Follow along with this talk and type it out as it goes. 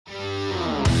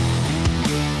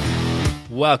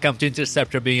welcome to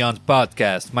Interceptor Beyond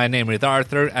podcast. My name is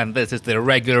Arthur, and this is the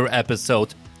regular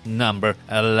episode number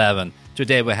 11.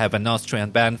 Today we have an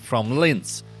Austrian band from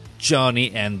Linz,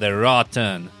 Johnny and the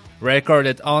Rotten.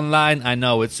 Recorded online, I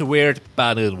know it's weird,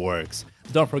 but it works.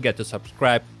 Don't forget to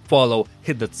subscribe, follow,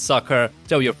 hit that sucker,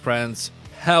 tell your friends,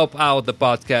 help out the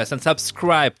podcast, and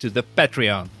subscribe to the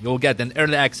Patreon. You'll get an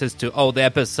early access to all the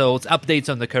episodes, updates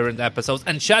on the current episodes,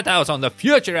 and shoutouts on the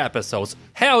future episodes.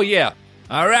 Hell yeah!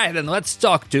 Alright, then let's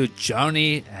talk to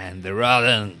Johnny and the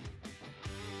Rotten.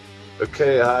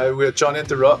 Okay, hi, we're Johnny and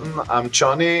the Rotten. I'm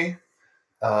Johnny.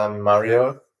 I'm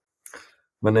Mario.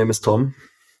 My name is Tom.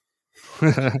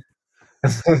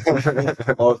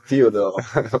 Or Theodore.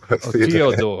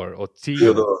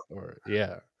 Theodore.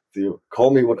 Yeah.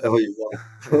 Call me whatever you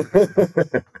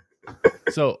want.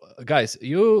 So, guys,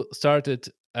 you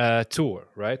started a tour,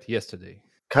 right? Yesterday.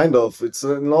 Kind of. It's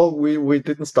no, we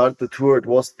didn't start the tour. It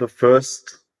was the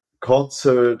first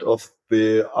concert of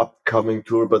the upcoming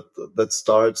tour, but that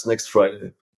starts next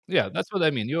Friday. Yeah, that's what I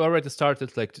mean. You already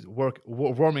started like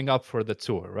warming up for the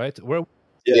tour, right? Where was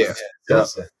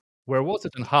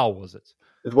it and how was it?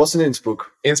 It was in Innsbruck.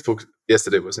 Innsbruck.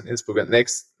 Yesterday was in Innsbruck, and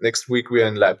next week we're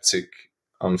in Leipzig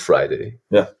on Friday.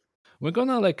 Yeah. We're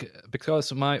gonna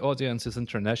because my audience is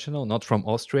international, not from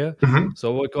Austria,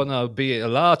 so we're gonna be a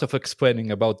lot of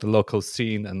explaining about the local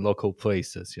scene and local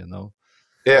places, you know.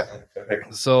 Yeah.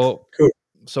 So Cool.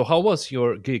 So how was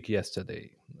your gig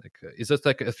yesterday? Is it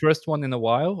like a first one in a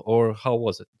while, or how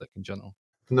was it like in general?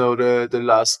 No, the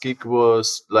last gig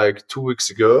was like 2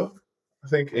 weeks ago, I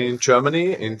think, in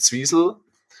Germany, in Zwiesel.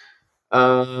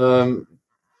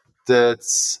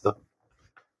 That's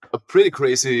a pretty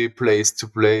crazy place to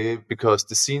play because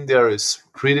the scene there is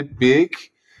pretty big,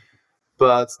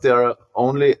 but there are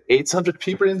only 800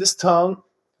 people in this town.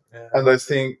 Yeah. And I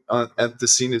think and the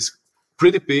scene is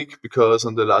pretty big because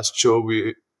on the last show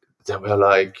there were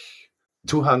like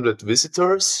 200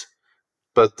 visitors,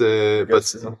 but the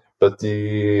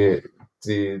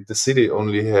city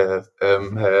only have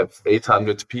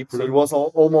 800 people. So it was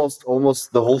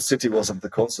almost the whole city was at the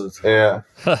concert. Yeah.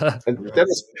 And that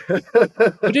was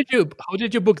How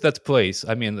did you book that place?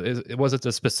 I mean, was it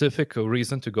a specific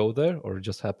reason to go there, or it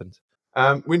just happened?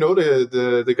 We know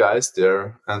the guys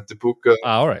there and the booker.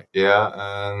 All right. Yeah,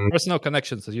 and personal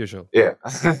connections as usual. Yeah.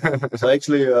 So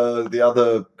actually, the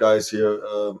other guys here,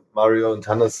 Mario and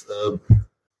Hannes,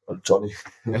 or Johnny,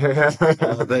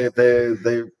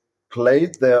 they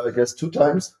played there, I guess, 2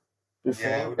 times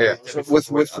before. Yeah. With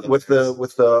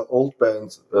the old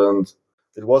band, and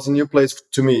it was a new place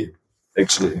to me,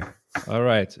 actually. All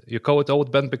right, you call it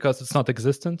old band because it's not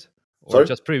existent, or Sorry?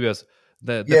 just previous?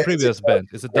 The previous band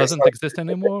doesn't exist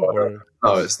anymore, or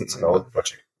no, it's an old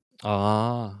project.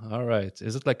 Ah, all right.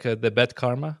 Is it like the Bad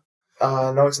Karma?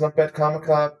 No, it's not Bad Karma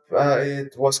Club.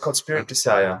 It was called Spirit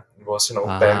Desire. It was an old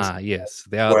band. Ah, yes,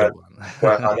 the other one.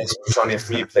 Where Johnny and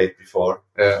me played before.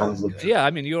 Yeah,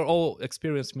 I mean, you're all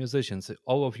experienced musicians.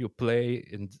 All of you play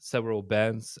in several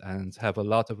bands and have a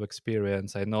lot of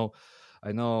experience. I know.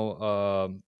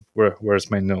 Where's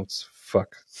my notes?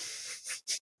 Fuck.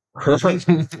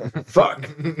 Fuck.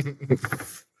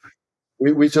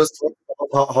 We just talked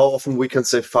about how often we can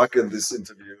say fuck in this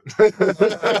interview.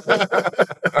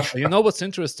 You know what's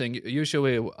interesting?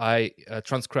 Usually I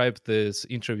transcribe these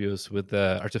interviews with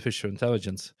artificial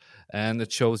intelligence, and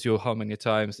it shows you how many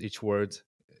times each word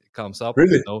comes up.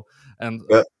 Really? You know? And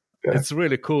Yeah. it's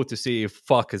really cool to see if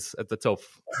fuck is at the top.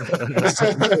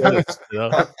 You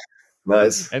know?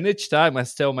 Nice. And each time I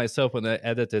tell myself when I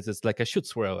edit it, it's like I should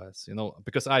swear less, you know,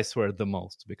 because I swear the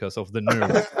most because of the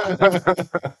nerve.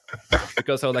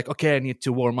 Because I'm like, okay, I need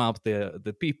to warm up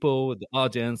the people, the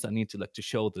audience. I need to to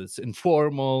show this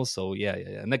informal. So yeah.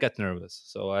 And I get nervous.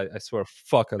 So I swear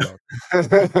fuck a lot.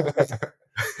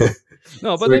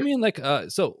 No, but I mean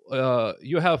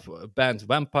you have band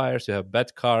Vampires, you have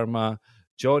Bad Karma.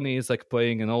 Johnny is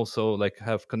playing and also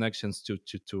have connections to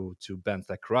bands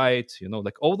like Riot, you know,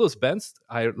 all those bands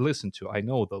I listen to. I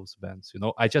know those bands, you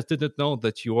know. I just didn't know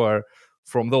that you are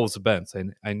from those bands,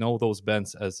 and I know those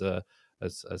bands as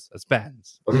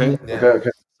bands. Okay. Yeah. Okay.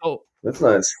 So That's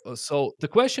nice. So the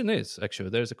question is,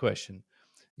 actually, there's a question.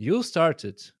 You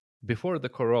started before the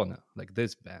Corona, like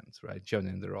this band, right? Johnny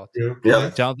and the Rotten.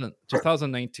 Yeah.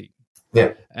 2019.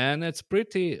 Yeah. And it's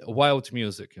pretty wild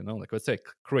music, you know, let's say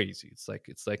crazy. It's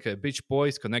like a Beach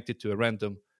Boys connected to a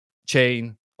random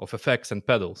chain of effects and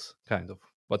pedals, kind of,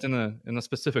 but in a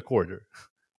specific order,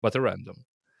 but a random.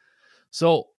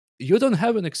 So you don't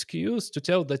have an excuse to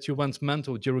tell that you went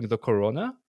mental during the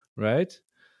Corona, right?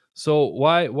 So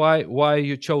why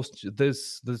you chose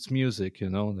this music, you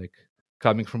know,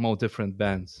 coming from all different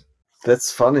bands?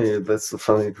 That's funny. That's a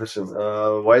funny question.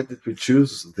 Why did we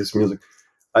choose this music?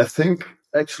 I think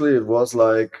actually it was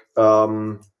like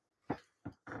I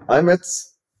met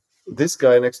this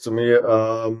guy next to me.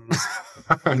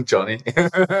 Johnny.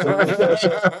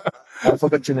 I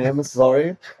forgot your name.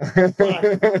 Sorry.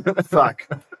 Fuck.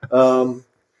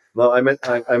 No, I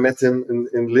met him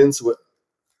in Linz.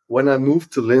 When I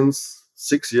moved to Linz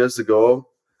 6 years ago,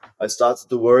 I started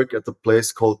to work at a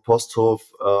place called Posthof,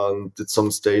 did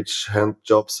some stage hand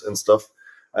jobs and stuff.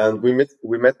 And we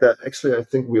met there. Actually, I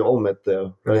think we all met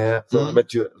there. Right? Yeah. So I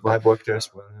met you. I worked there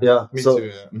as well. Yeah. Me so, too.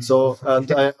 Yeah. So,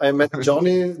 and I met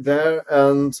Johnny there,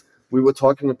 and we were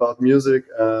talking about music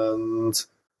and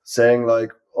saying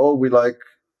like, oh, we like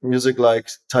music like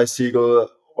Ty Segall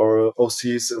or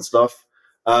OCs and stuff.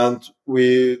 And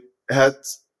we had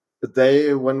a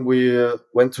day when we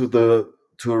went to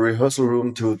a rehearsal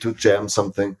room to jam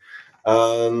something,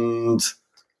 and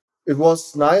it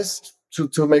was nice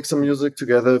to make some music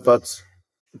together, but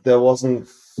there wasn't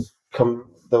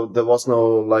there was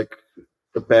no like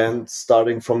a band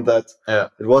starting from that. Yeah.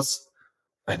 It was,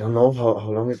 I don't know how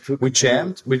long it took. We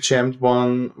jammed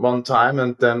one time,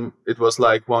 and then it was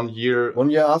like 1 year. 1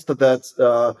 year after that,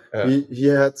 he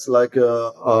had like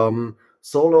a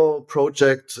solo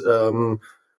project,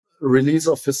 release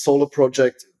of his solo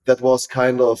project that was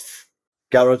kind of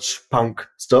garage punk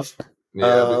stuff.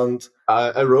 Yeah, And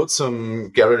I wrote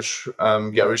some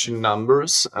garage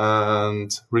numbers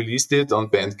and released it on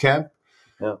Bandcamp.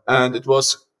 Yeah. And it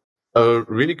was a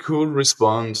really cool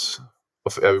response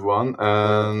of everyone.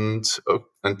 And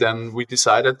then we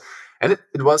decided, and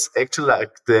it was actually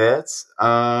like that,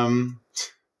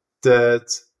 that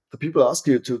the people ask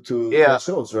you to Yeah. play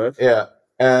shows, right? yeah,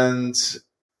 and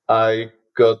I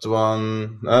got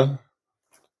one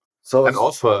So an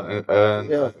offer,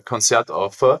 a concert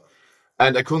offer,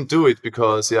 and I couldn't do it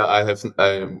because I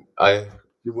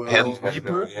you were had all-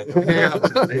 people.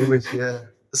 yeah.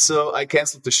 So I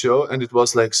canceled the show, and it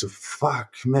was like, so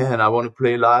fuck, man, I want to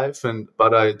play live,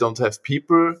 but I don't have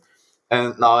people,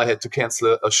 and now I had to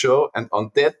cancel a show. And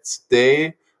on that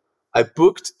day, I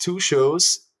booked 2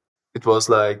 shows. It was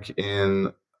like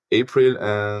in April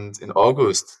and in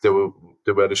August. There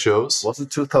were the shows. Was it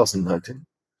 2019?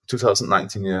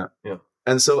 2019, yeah. Yeah.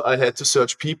 And so I had to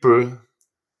search people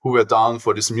who were down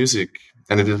for this music,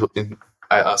 and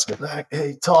I asked like,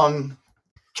 "Hey Tom,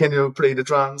 can you play the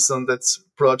drums on that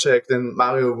project? And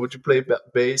Mario, would you play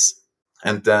bass?"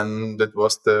 And then that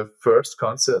was the first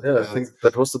concert. Yeah, I think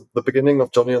that was the beginning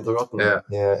of Johnny and the Rotten. Yeah.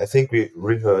 Yeah, I think we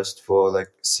rehearsed for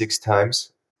like 6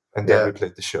 times, and then Yeah. we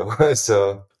played the show.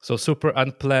 So super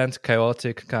unplanned,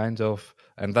 chaotic kind of,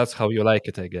 and that's how you like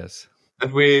it, I guess.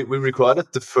 And we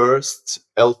recorded the first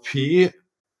LP.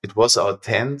 It was our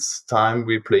 10th time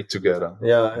we played together.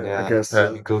 Yeah, I guess.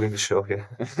 including the show. Yeah.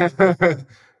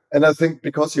 And I think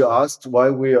because you asked why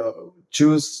we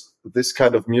choose this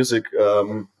kind of music,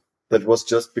 that was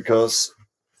just because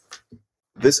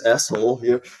this asshole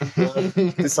here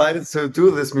decided to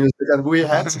do this music, and we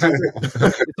had to.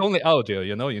 It's only audio,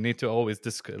 you know. You need to always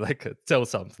tell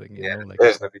something, you know. Like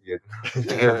There's no video. You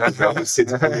don't know who's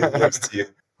sitting next to you.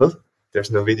 What? There's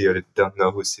no video that don't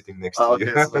know who's sitting next to you.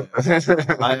 Okay, so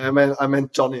I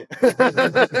meant Johnny.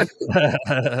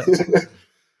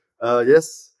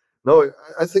 Yes. No,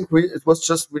 I think it was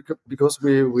just because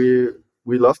we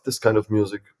love this kind of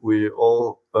music. We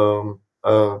all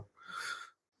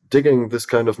digging this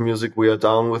kind of music. We are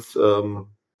down with the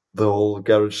whole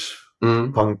garage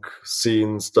punk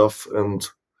scene stuff, and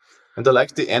I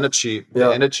like the energy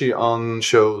on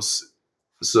shows.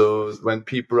 So when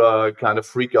people are kind of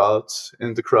freak out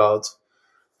in the crowd,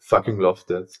 fucking love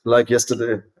that. like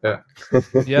yesterday.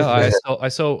 yeah,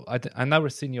 I never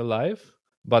seen you live,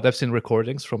 but I've seen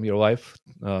recordings from your live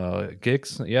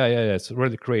gigs. Yeah, it's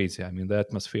really crazy. I mean, the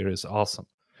atmosphere is awesome.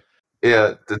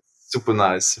 Yeah, that's super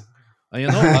nice. You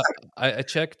know, I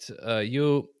checked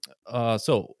you.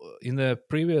 So in the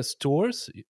previous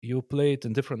tours, you played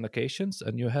in different locations,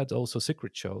 and you had also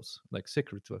secret shows, like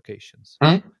secret locations,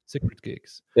 secret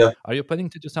gigs. Yeah. Are you planning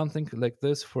to do something like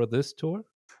this for this tour?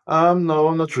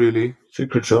 No, not really.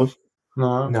 Secret shows.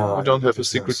 No, we don't have a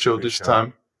secret show this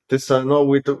time. This time, no,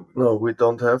 we don't. No, we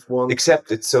don't have one. Except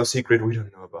it's so secret we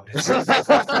don't know about it.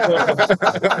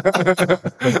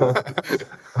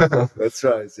 That's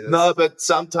right. Yes. No, but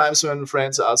sometimes when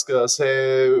friends ask us,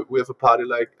 "Hey, we have a party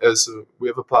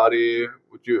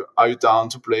are you down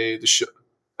to play the show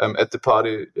at the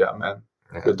party?" Yeah, man,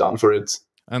 we're down for it.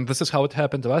 And this is how it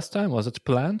happened last time. Was it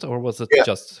planned, or was it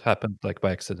just happened like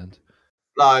by accident?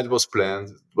 No, it was planned.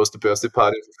 It was the birthday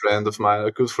party of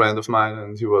a good friend of mine,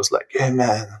 and he was like, "Hey,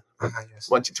 man, Yes.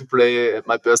 Wanted to play at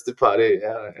my birthday party.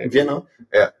 Yeah, in Vienna.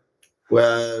 Yeah.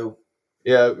 Where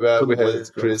where we play had drums.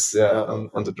 Chris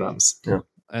on the drums. Yeah.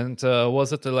 And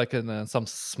was it like in some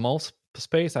small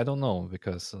space? I don't know,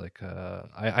 because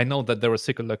I know that there were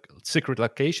secret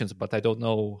locations, but I don't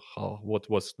know what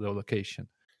was the location.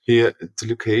 Here, the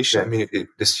location. I mean,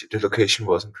 the location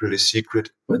wasn't really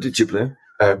secret. Where did you play?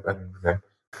 I don't remember.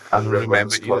 I don't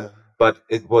remember either. But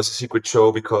it was a secret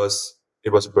show because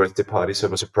it was a birthday party, so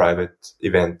it was a private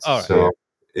event. All right. So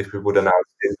if we would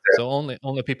announce it, so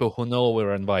only people who know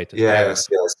were invited. Yes.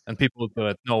 And people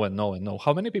that know and know and know.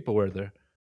 How many people were there?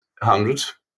 100.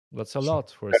 That's a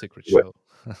lot for a secret show.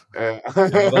 You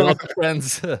have a lot of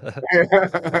friends.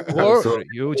 Or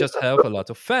you just have a lot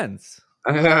of fans.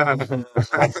 No,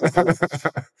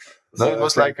 it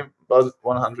was like about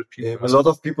 100 people. A lot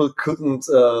of people couldn't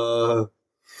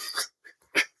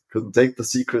take the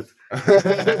secret. They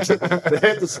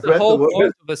had to spread The whole word.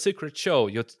 point of a secret show,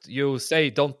 you say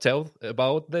don't tell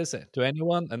about this to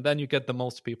anyone, and then you get the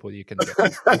most people you can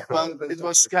get. Well, it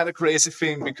was kind of crazy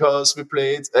thing because we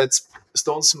played at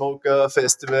Stone Smoker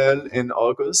Festival in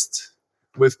August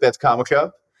with Bad Karma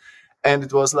Club, and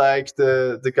it was like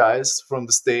the guys from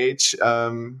the stage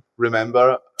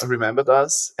remembered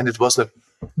us, and it was like,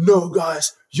 no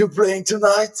guys, you're playing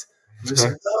tonight. We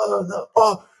said, no,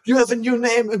 oh, you have a new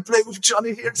name and play with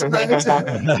Johnny here tonight.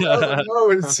 No,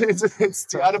 it's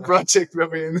the other project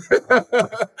we're in.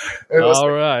 All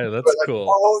right, that's cool.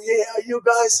 Like, oh yeah, you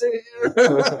guys are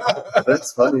here.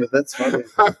 That's funny.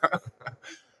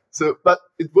 So, but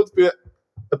it would be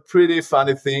a pretty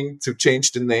funny thing to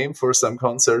change the name for some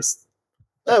concerts.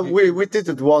 We did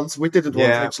it once.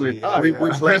 Actually.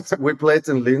 We played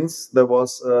in Linz.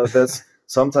 There's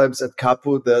sometimes at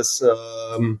Capu there's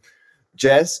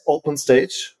jazz open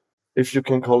stage, if you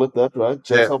can call it that, right?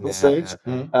 Jazz open stage.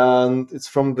 Yeah. And it's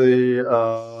from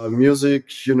the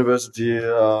music university,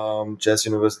 jazz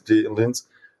university in Linz.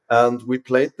 And we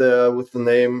played there with the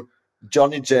name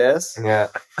Johnny Jazz. Yeah.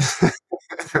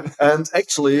 And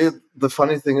actually, the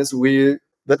funny thing is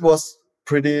that was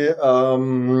pretty,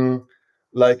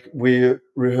 we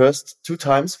rehearsed 2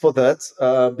 times for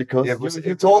that, because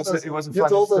you told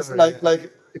us like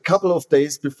a couple of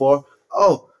days before,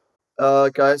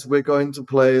 guys, we're going to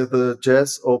play the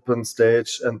jazz open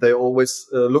stage, and they always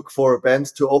look for a band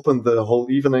to open the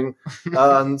whole evening.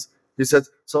 And he said,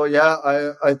 so yeah,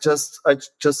 I just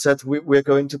said we're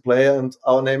going to play, and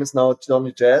our name is now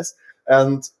Johnny Jazz.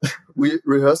 And we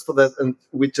rehearsed for that, and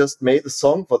we just made a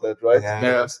song for that, right?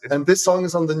 Yeah. And this song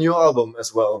is on the new album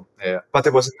as well. Yeah. But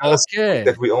there was Okay.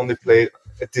 that we only played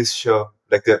at this show,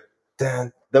 like the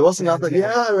Dan. There was another,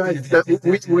 right.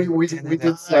 We did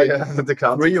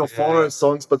like 3 or 4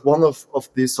 songs, but one of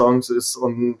these songs is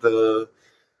on the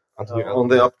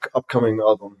upcoming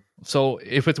album. So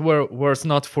if it was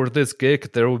not for this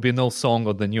gig, there would be no song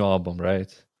on the new album,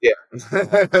 right? Yeah.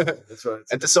 That's right.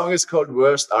 And the song is called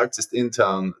Worst Artist in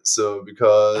Town. So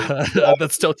because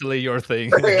That's totally your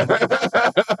thing.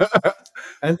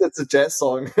 And it's a jazz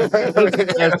song.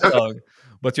 Jazz song.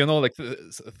 But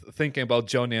thinking about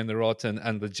Johnny and the Rotten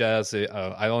and the jazz,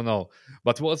 I don't know.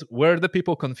 But were the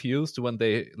people confused when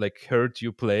they heard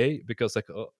you play? Because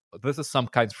this is some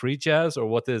kind of free jazz, or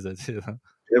what is it?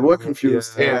 They were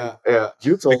confused. Yeah.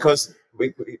 You told Because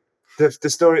the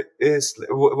story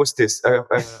was this.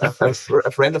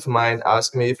 A friend of mine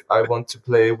asked me if I want to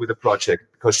play with a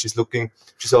project, because she's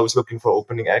always looking for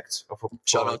opening acts.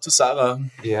 Shout out to Sarah.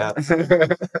 Yeah.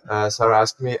 Sarah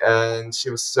asked me, and she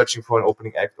was searching for an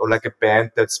opening act or like a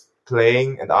band that's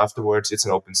playing, and afterwards it's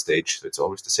an open stage. So it's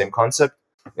always the same concept.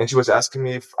 And she was asking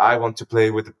me if I want to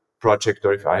play with a project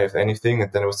or if I have anything.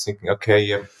 And then I was thinking,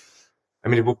 okay, I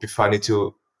mean, it would be funny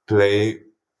to play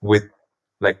with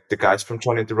like the guys from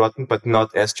Johnny and the Rotten, but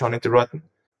not as Johnny and the Rotten.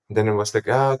 And then it was like,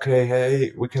 okay,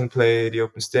 hey, we can play the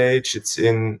open stage. It's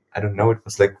in, I don't know, it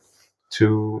was like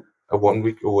 1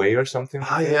 week away or something.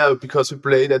 Yeah, because we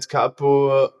played at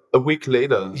Capo a week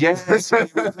later. Yes, we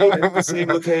played at the same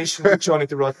location with Johnny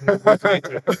the Rotten a week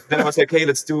later. Then I was like, hey,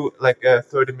 let's do like a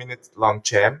 30-minute long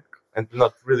jam and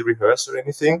not really rehearse or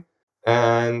anything.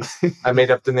 And I made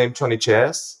up the name Johnny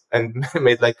Jazz and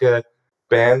made like a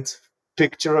band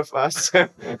picture of us. I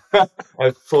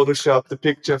photoshopped the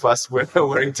picture of us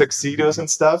wearing tuxedos and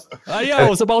stuff. I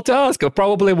was about to ask,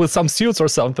 probably with some suits or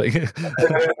something.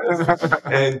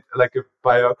 And like a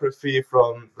biography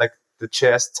from like the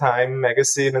Jazz Time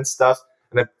magazine and stuff.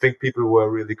 And I think people were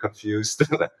really confused.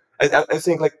 I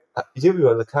think like you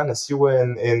were Lakanas, you were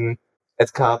in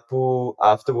at Capu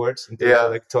afterwards, and they were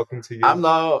like talking to you. I'm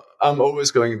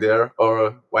always going there,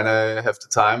 or when I have the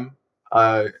time,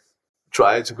 I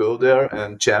try to go there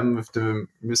and jam with the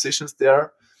musicians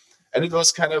there. And it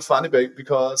was kind of funny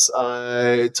because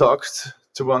I talked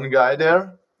to one guy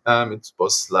there. It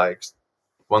was like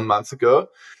 1 month ago.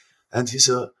 And he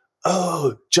said,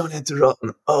 "Oh, Johnny and the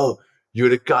Rotten. Oh, you're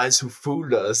the guys who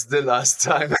fooled us the last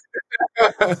time."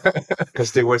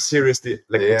 Because they were seriously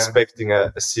expecting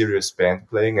a serious band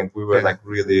playing, and we were like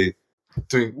really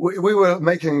doing. We were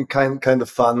making kind of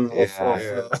fun of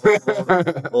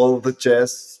all the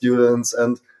jazz students,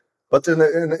 but in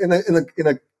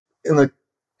a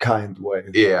kind way.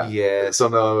 Yeah. So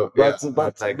no,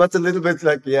 but a little bit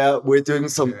like we're doing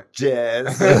some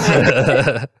jazz.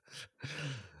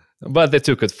 But they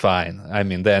took it fine. I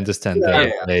mean, they understand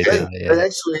that later.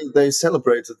 They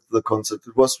celebrated the concert.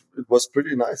 It was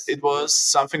pretty nice. It was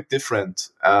something different,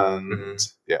 and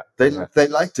they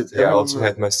liked it. I also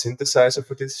had my synthesizer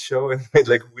for this show and made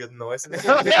like weird noises.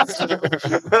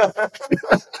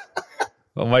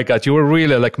 Oh my God, you were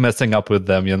really like messing up with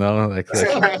them, you know? Like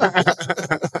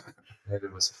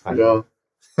It was fun.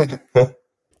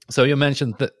 So you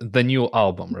mentioned the new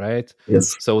album, right?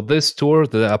 Yes. So this tour,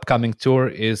 the upcoming tour,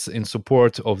 is in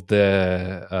support of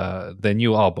the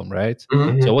new album, right?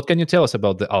 Mm-hmm. So what can you tell us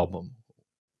about the album?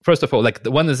 First of all, like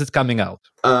when is it coming out?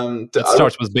 It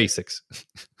starts with basics.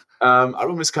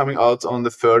 Album is coming out on the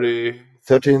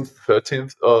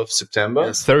 13th of September.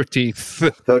 Yes.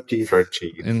 30th.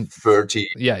 30.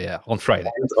 Yeah, on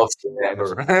Friday. End of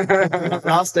September.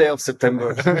 Last day of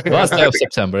September. Last day of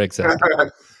September,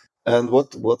 exactly. And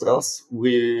what else?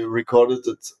 We recorded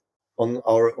it on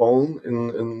our own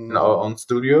in our own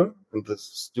studio. In the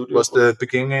studio. It was the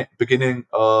beginning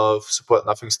of Support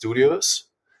Nothing Studios.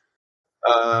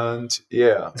 And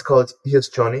it's called Here's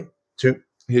Johnny 2.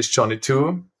 Here's Johnny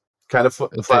 2. Kind of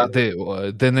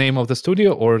the name of the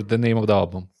studio or the name of the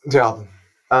album? The album.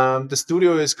 The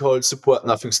studio is called Support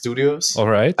Nothing Studios. All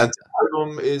right. And the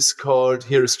album is called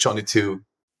Here's Johnny 2.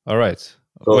 All right.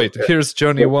 Wait, Here's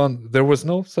Johnny 1. There was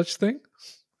no such thing?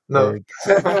 No.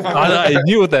 I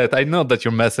knew that. I know that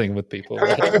you're messing with people.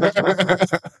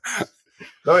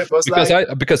 No, it was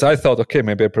because I thought, okay,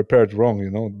 maybe I prepared wrong. You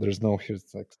know, there's no here's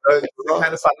like. It was a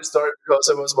kind of funny story because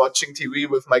I was watching TV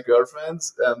with my girlfriend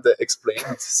and the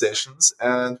explained sessions,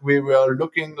 and we were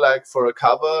looking like for a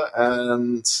cover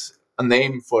and a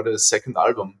name for the second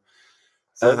album.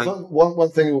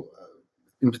 One thing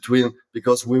in between,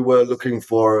 because we were looking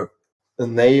for a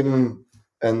name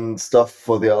and stuff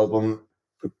for the album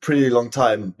a pretty long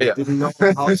time. We didn't know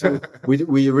how to.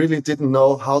 We really didn't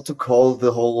know how to call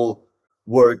the whole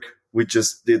work we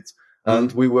just did,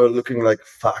 and we were looking like,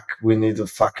 fuck, we need a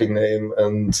fucking name,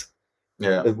 and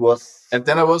it was. And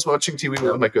then I was watching TV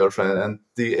with my girlfriend and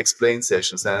the explain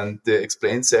sessions and the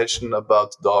explain session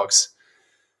about dogs,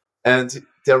 and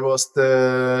there was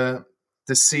the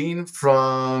scene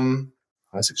from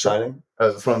Shining,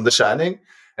 from The Shining,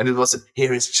 and it was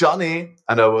Here is Johnny,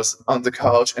 and I was on the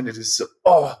couch, and it is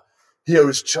Here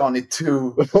is Johnny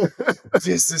 2.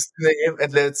 This is the name,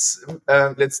 and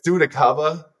let's do the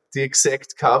cover, the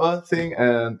exact cover thing,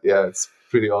 and it's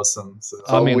pretty awesome. So,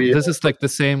 this is like the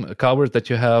same cover that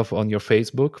you have on your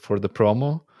Facebook for the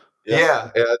promo.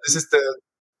 Yeah. This is the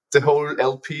whole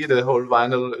LP, the whole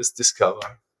vinyl is this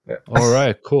cover. Yeah. All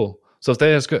right, cool. So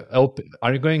there's LP.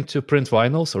 Are you going to print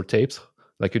vinyls or tapes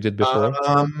like you did before?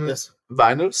 Yes,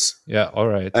 vinyls. Yeah, all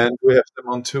right. And we have them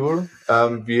on tour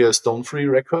via Stone Free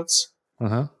Records.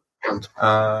 Uh-huh. And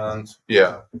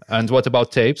And what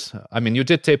about tapes? I mean, you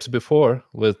did tapes before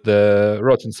with the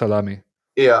Rotten Salami.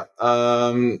 Yeah,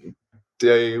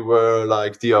 they were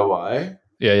like DIY.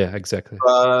 Yeah, exactly.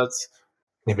 But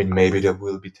I mean, maybe there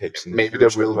will be tapes. Maybe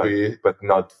there will be, but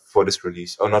not for this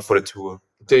release or not for the tour.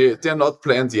 They're not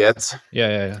planned yet.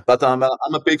 Yeah. But I'm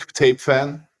a big tape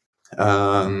fan,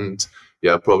 and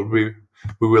probably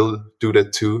we will do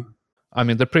that too. I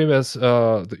mean, your previous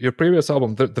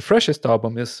album, the freshest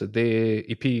album is the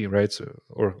EP, right?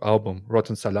 Or album,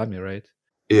 Rotten Salami, right?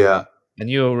 Yeah. And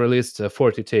you released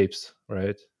 40 tapes,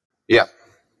 right? Yeah.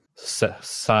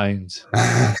 Signed,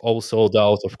 all sold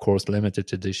out, of course,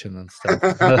 limited edition and stuff.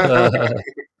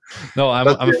 No, I'm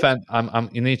a fan. I'm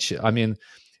in each. I mean,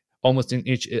 almost in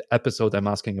each episode, I'm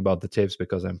asking about the tapes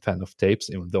because I'm a fan of tapes,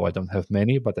 even though I don't have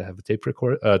many, but I have a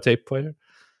tape player.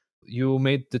 You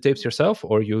made the tapes yourself,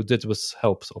 or you did with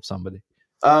help of somebody?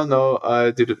 No, I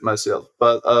did it myself.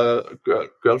 But a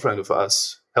girlfriend of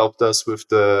us helped us with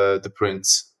the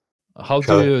prints. How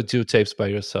do you do tapes by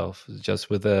yourself? Just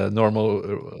with a normal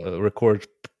record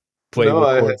player? No,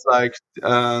 I had like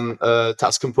a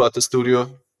Tascam Porta studio.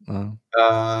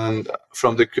 And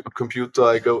from the computer,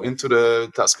 I go into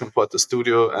the Tascam Porta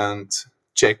studio and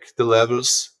check the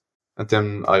levels, and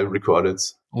then I record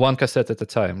it. one cassette at a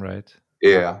time, right?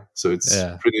 Yeah, so it's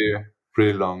Yeah.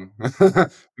 pretty long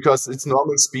because it's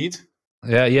normal speed.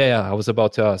 Yeah. I was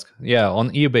about to ask. Yeah,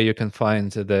 on eBay you can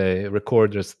find the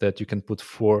recorders that you can put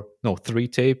four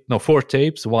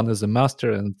tapes. One is a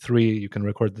master, and 3 you can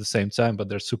record at the same time, but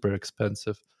they're super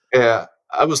expensive. Yeah,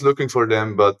 I was looking for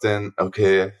them, but then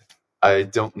I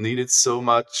don't need it so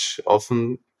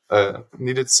often.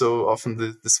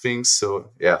 These things.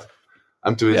 So yeah,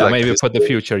 I'm doing Yeah, like maybe this for the way.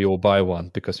 future you will buy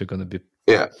one because you're going to be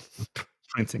Yeah.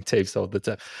 printing tapes all the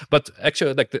time. But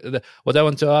actually, like what I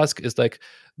want to ask is like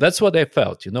that's what I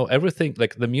felt. Everything,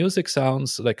 like the music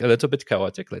sounds like a little bit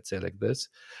chaotic, let's say like this.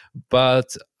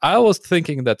 But I was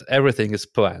thinking that everything is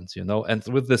planned, and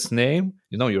with this name,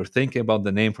 you're thinking about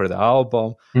the name for the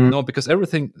album, because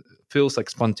everything feels like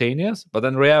spontaneous, but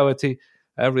in reality,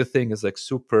 everything is like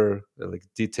super like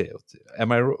detailed.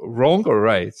 Am I wrong or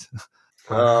right?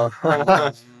 Yeah,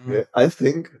 I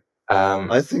think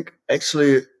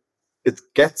actually it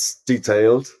gets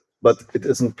detailed, but it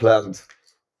isn't planned.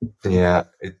 Yeah,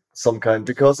 Some kind,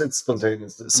 because it's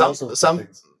spontaneous.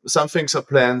 Some things are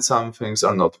planned, some things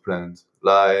are not planned.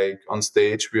 Like on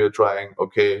stage, we are trying.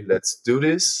 Okay, let's do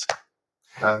this.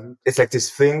 it's like these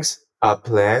things are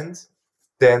planned,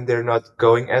 then they're not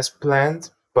going as planned,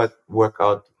 but work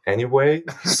out anyway,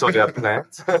 so they're planned.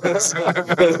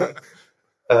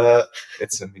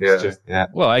 It's a mixture. Yeah.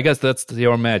 Well, I guess that's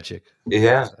your magic.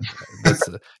 Yeah.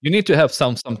 You need to have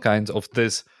some kind of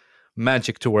this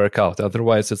magic to work out.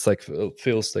 Otherwise, it's like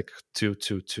feels like too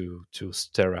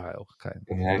sterile kind.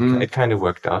 Yeah, it kind of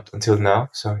worked out until now.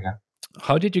 So yeah.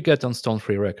 How did you get on Stone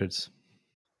Free Records?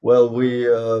 Well, we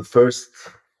first,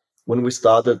 when we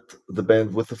started the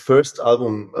band with the first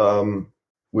album,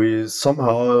 we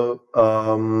somehow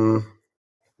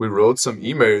we wrote some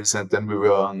emails, and then we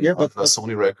were on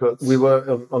Sony Records. We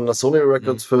were on Sony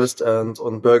Records first, and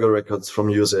on Burger Records from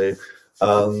USA.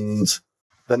 And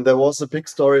then there was a big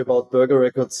story about Burger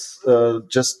Records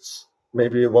just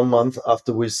maybe 1 month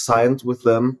after we signed with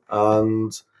them,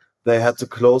 and they had to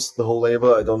close the whole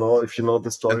label. I don't know if you know the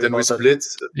story. And then we split.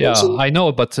 Yeah, also. I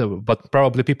know, but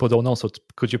probably people don't know. So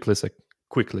could you please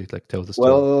quickly tell the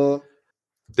story? Well,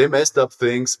 they messed up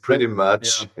things pretty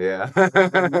much. Yeah.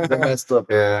 They messed up.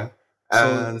 Yeah.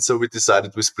 And so we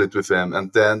decided we split with them.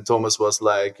 And then Thomas was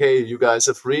like, "Hey, you guys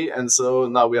are free." And so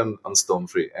now we're on Stone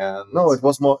Free. And no, it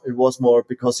was more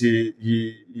because he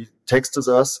texted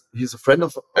us. He's a friend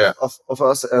of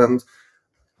us, and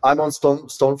I'm on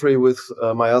Stone Free with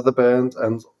my other band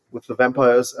and with the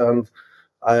Vampires, and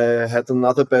I had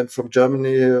another band from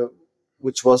Germany,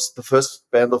 which was the first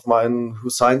band of mine who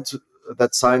signed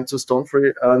to Stone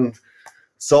Free, and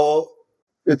so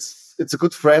it's a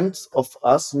good friend of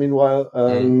us. Meanwhile,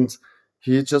 and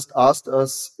he just asked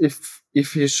us if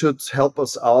he should help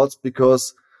us out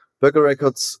because Burger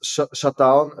Records shut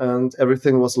down and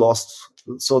everything was lost.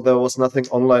 So there was nothing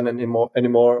online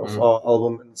anymore of our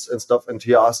album and stuff. And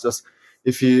he asked us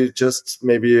if he just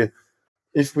maybe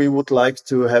if we would like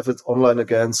to have it online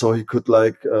again, so he could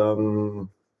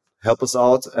help us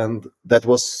out. And that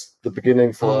was the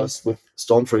beginning for us with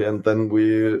Stone Free. And then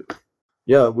we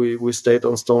stayed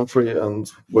on Stone Free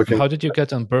and working. How did you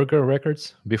get on Burger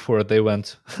Records before they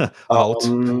went out?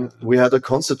 We had a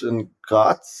concert in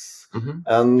Graz.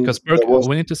 And because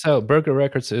we need to sell Burger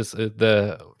Records is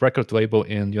the record label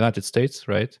in United States,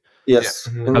 right? Yes,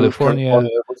 in California.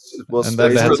 It was and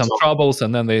then they had some troubles,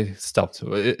 and then they stopped.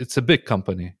 It's a big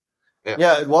company.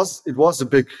 Yeah, it was a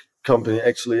big company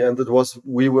actually, and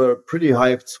we were pretty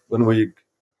hyped when we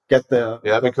get there.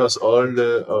 Yeah, because all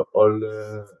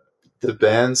the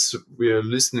bands we are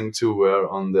listening to were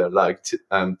on there, like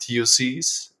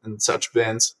TOCs and such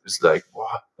bands. It's like,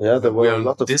 wow. Yeah, there were a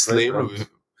lot of this label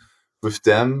with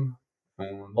them.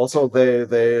 Also,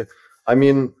 they I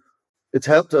mean, it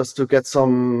helped us to get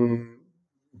some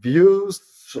views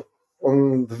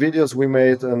on the videos we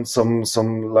made and some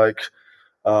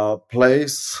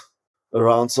plays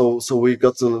around. So we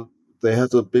got they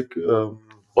had a big.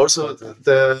 Also,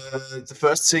 the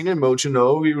first single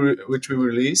Mojo which we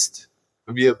released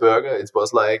via Burger, it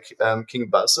was like King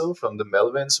Basso from the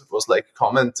Melvins was like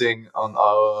commenting on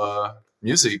our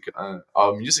music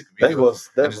video.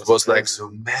 It was like,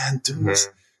 so man, dude,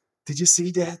 did you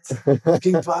see that?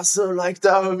 King Basso liked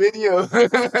our video.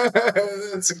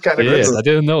 It's kind of crazy. I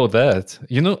didn't know that.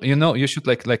 You know, you should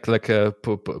like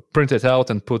print it out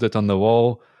and put it on the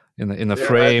wall in a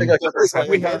frame. I got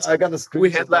a screen.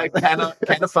 We had like kind of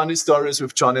funny stories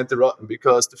with Johnny and the Rotten,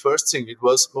 because the first thing it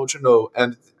was Mojo No,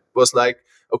 and it was like,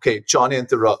 okay, Johnny and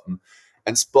the Rotten.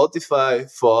 and Spotify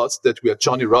thought that we are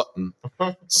Johnny Rotten.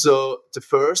 So the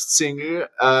first single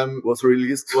Was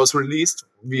released.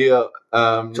 via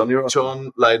Johnny Rotten.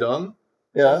 John Lydon.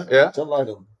 Yeah. Yeah. John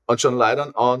Lydon. On John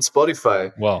Lydon on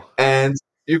Spotify. Wow. And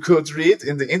you could read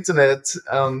in the internet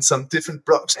on some different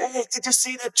blogs, hey, did you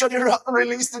see that Johnny Rotten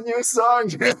released a new song?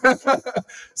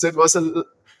 So it was a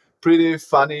pretty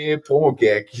funny promo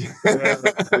gag. Yeah.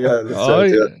 That's Oh,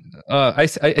 right, yeah.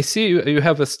 I see you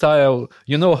have a style.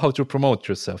 You know how to promote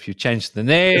yourself. You change the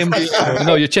name.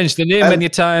 You change the name many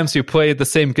times. You play the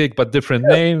same gig but different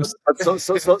names. But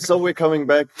so we're coming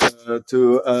back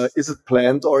to is it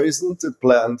planned or isn't it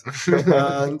planned?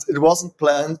 And it wasn't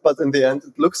planned, but in the end,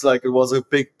 it looks like it was a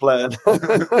big plan.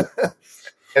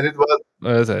 And it was,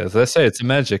 As I say, it's the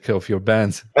magic of your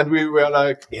band. and we were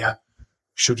like, yeah,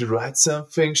 should we write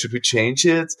something? Should we change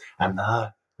it? And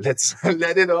let's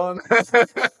let it on.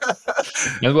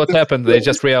 And what happened? They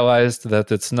just realized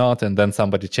that it's not, and then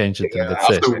somebody changed it, and that's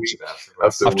it.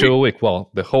 After a week,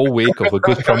 well, the whole week of a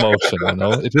good promotion,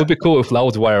 It would be cool if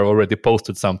Loudwire already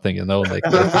posted something, like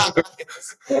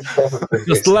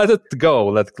just let it go,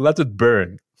 let it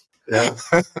burn. Yeah.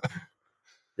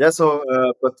 Yeah. So,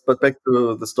 but back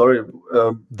to the story.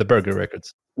 The Burger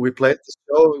Records. We played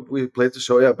the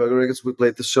show. Yeah, Burger Records. We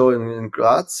played the show in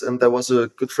Graz, and there was a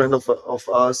good friend of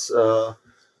ours,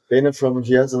 Bene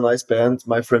he has a nice band,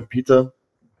 my friend Peter,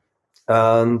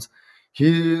 and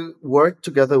he worked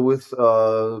together with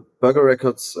Burger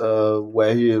Records,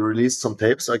 where he released some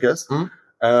tapes, I guess,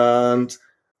 and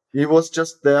he was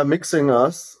just there mixing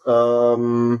us.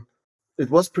 It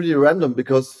was pretty random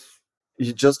because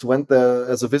he just went there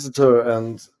as a visitor,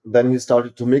 and then he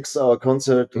started to mix our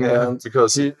concert. Yeah, and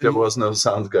because there was no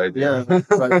sound guide. yeah,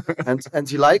 right. And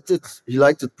he liked it. He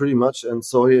liked it pretty much, and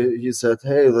so he said,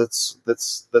 "Hey,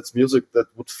 that's music that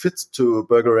would fit to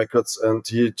Burger Records," and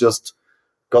he just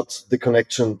got the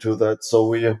connection to that. So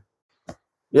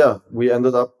we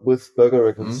ended up with Burger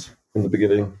Records in the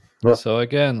beginning. Yeah. So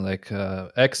again,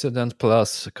 accident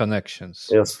plus connections.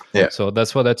 Yes. Yeah. So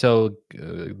that's what I tell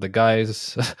the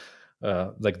guys,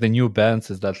 the new bands,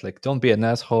 is that don't be an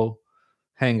asshole,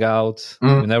 hang out.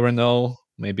 You never know.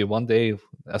 Maybe one day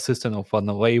assistant of one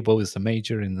label is a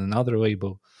major in another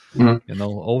label.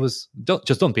 Always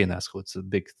don't be an asshole. It's a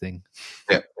big thing.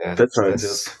 Yeah, That's right.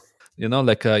 Yes.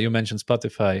 You mentioned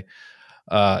Spotify.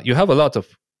 You have a lot of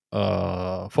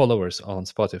followers on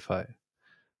Spotify.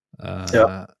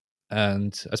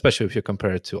 And especially if you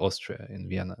compare it to Austria in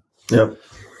Vienna. Yeah.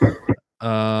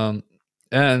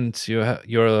 And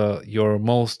your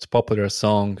most popular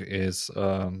song is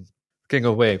King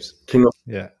of Waves. King of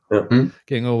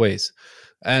King of Waves,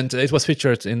 and it was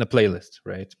featured in a playlist,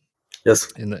 right?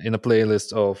 Yes. In a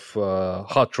playlist of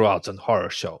Hot Rods and Horror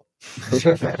Show. That's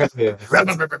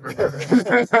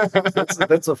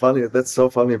so funny. That's so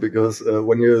funny because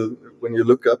when you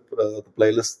look up the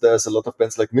playlist, there's a lot of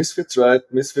bands like Misfits, right?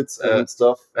 Misfits and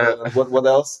stuff. And what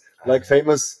else? Like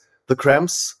famous The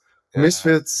Cramps,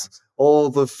 Misfits, all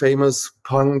the famous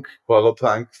horror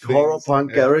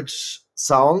punk, garage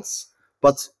sounds,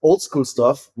 but old school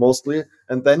stuff mostly.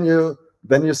 And then you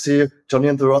see Johnny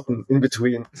and the Rotten in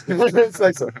between. It's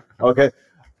like so. Okay.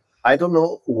 I don't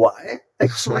know why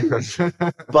actually,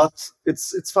 but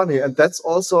it's funny, and I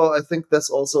think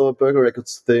that's also a Burger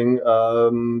Records thing.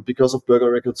 Because of Burger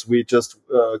Records, we just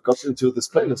got into this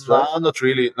playlist, right? No, not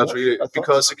really,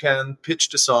 because you can pitch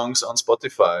the songs on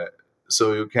Spotify,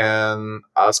 so you can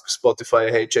ask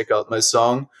Spotify, "Hey, check out my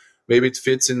song. Maybe it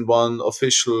fits in one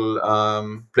official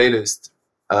playlist,"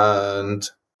 and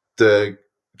the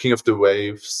King of the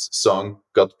Waves song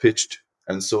got pitched.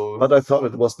 And so, but I thought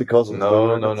it was because of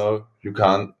no. You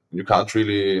can't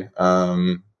really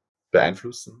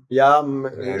beeinfluss them. Yeah,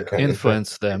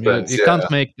 influence them. You can't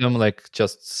make them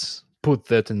just put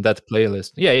that in that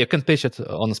playlist. Yeah, you can pitch it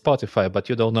on Spotify, but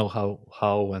you don't know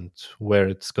how and where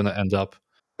it's gonna end up.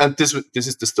 And this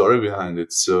is the story behind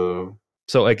it. So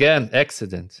again,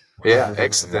 accident. Yeah,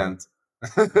 accident.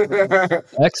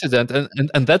 Accident,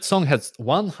 and that song has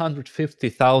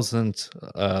 150,000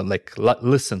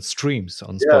 streams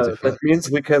on Spotify. That means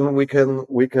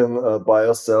we can buy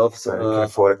ourselves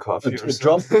for a coffee a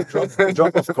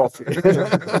drop of coffee.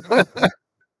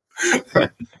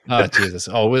 Jesus!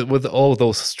 With all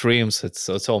those streams,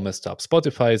 it's all messed up.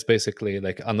 Spotify is basically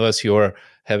unless you're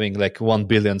having 1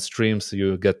 billion streams,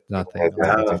 you get nothing.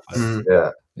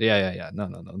 Yeah. No.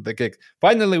 The gig.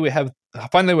 Finally, we have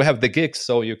the gigs,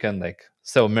 so you can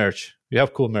sell merch. You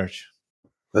have cool merch.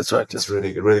 That's right. It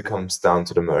really comes down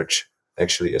to the merch,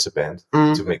 actually, as a band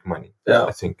to make money. Yeah,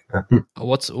 I think.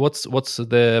 What's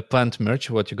the planned merch?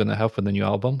 What you're gonna have for the new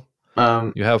album?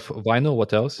 You have vinyl.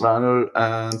 What else? Vinyl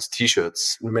and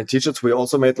T-shirts. We made T-shirts. We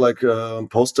also made like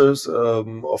posters of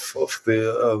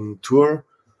the tour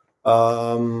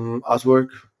artwork.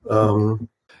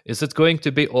 Is it going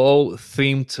to be all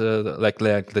themed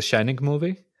like the Shining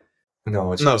movie?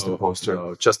 No, it's just a poster.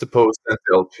 No, just a poster and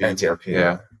the LP. And the LP,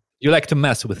 Yeah. You like to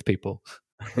mess with people.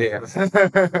 Yeah.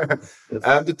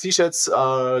 And the T-shirts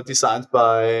are designed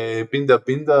by Binder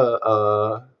Binder,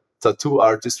 a tattoo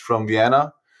artist from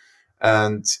Vienna,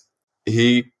 and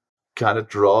he kind of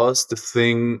draws the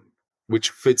thing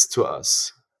which fits to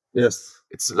us. Yes.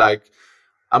 It's like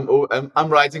I'm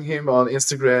writing him on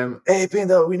Instagram. Hey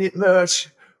Binder, we need merch.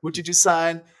 Would you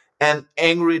design an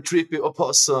angry trippy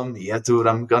opossum? Yeah, dude,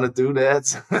 I'm gonna do that.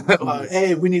 Or,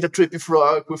 hey, we need a trippy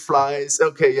frog with flies.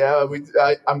 Okay, yeah,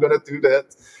 I'm gonna do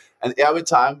that. And every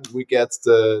time we get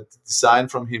the design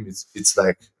from him, it's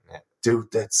like,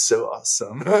 dude, that's so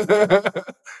awesome.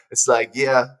 It's like,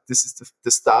 yeah, this is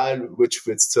the style which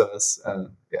fits to us.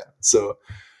 Yeah, so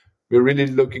we're really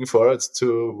looking forward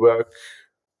to work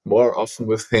more often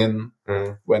with him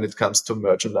when it comes to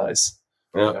merchandise.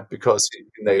 Yeah. Because he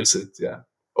nails it. Yeah.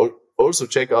 Also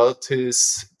check out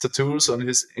his tattoos on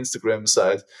his Instagram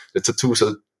site. The tattoos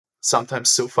are sometimes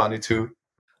so funny too.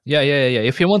 Yeah.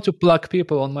 If you want to plug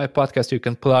people on my podcast, you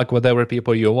can plug whatever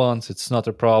people you want. It's not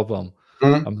a problem.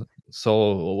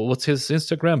 So what's his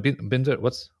Instagram? Binder,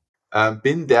 what's?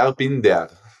 Been there.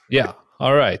 Yeah.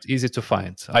 All right. Easy to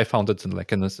find. I found it in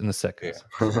a second.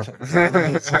 Yeah.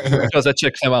 Because I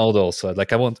checked them out also.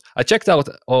 I checked out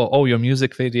all your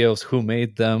music videos, who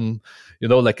made them.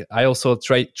 I also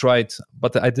tried,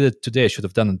 but I did it today. I should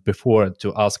have done it before,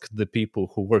 to ask the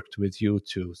people who worked with you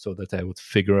too, so that I would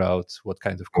figure out what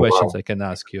kind of questions I can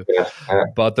ask you. Yeah.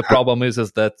 But the problem is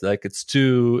that it's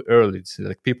too early.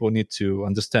 People need to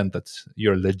understand that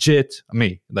you're legit.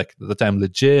 That I'm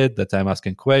legit, that I'm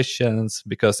asking questions.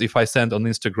 Because if I send on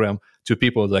Instagram to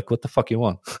people what the fuck you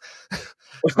want?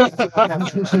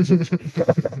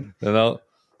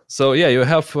 So yeah, you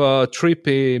have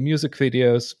trippy music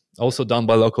videos also done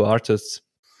by local artists.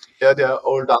 Yeah, they are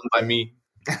all done by me.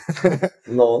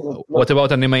 No. What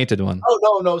about animated one?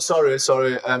 Oh no, sorry.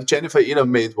 Jennifer Eder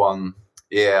made one.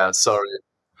 Yeah, sorry.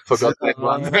 Forgot that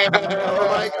one. Oh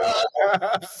my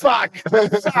god. Fuck.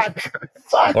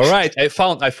 All right, I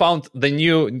found the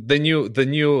new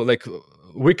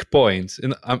weak point.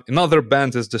 Another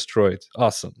band is destroyed.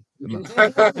 Awesome.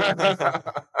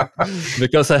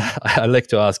 Because I like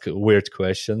to ask weird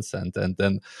questions and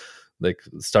then make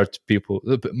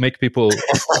people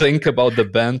think about the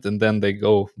band, and then they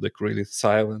go really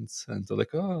silent and they're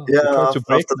like, oh, Yeah, you're trying to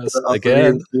break us after again. the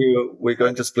interview, we're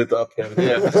going to split up. Yeah.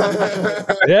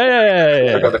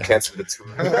 I gotta cancel the tour.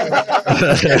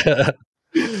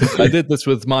 I did this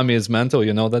with Mommy is Mental.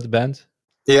 You know that band?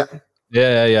 Yeah.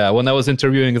 Yeah. When I was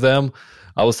interviewing them,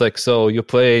 I was like, so you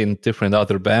play in different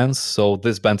other bands, so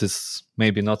this band is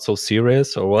maybe not so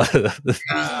serious, or what? That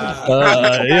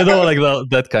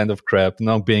kind of crap.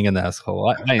 Not being an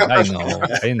asshole. I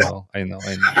know.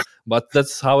 But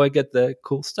that's how I get the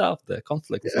cool stuff, the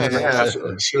conflict. Yeah,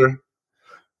 sure.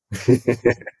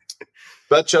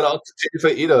 But shout out to Jennifer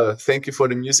Eder. Thank you for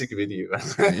the music video.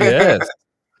 Yes.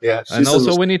 Yeah. And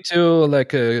also we need to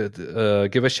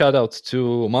give a shout out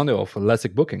to Manuel for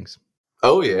Classic Bookings.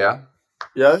 Oh yeah.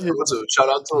 Yeah, Also, shout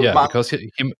out to Yeah, Mark. because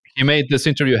he made this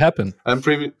interview happen. I'm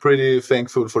pretty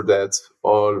thankful for that.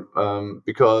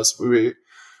 Because we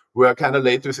were kind of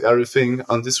late with everything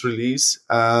on this release,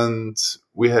 and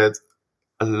we had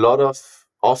a lot of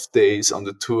off days on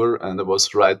the tour. And I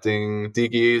was writing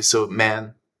Diggy, so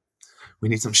man, we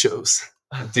need some shows.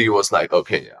 Diggy was like,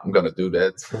 okay, yeah, I'm gonna do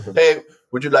that. Hey,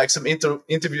 would you like some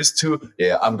interviews too?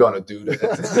 Yeah, I'm gonna do that.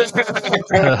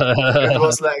 It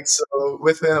was like, so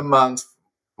within a month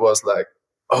was like,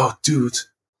 oh dude,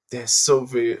 there's so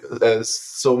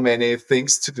many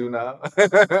things to do now.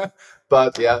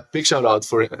 But yeah, big shout out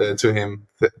to him.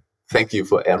 Thank you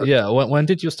for everything. Yeah, when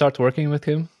did you start working with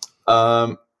him?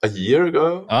 A year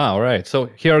ago. Ah, all right. So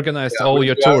he organized all we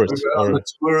your were- tours. We were on a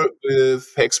tour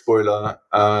with Hex Spoiler.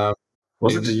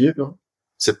 was it a year ago?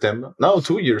 September? No,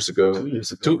 2 years ago. 2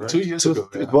 years ago. right? 2 years ago.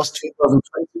 It Yeah. was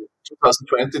 2020.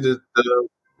 2020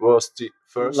 was the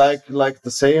first. Like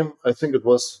the same. I think it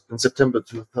was in September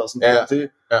 2020.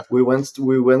 Yeah. We went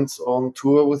on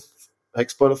tour with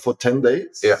Hexpoiler for 10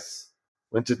 days. Yeah.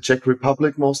 Went to Czech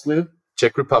Republic mostly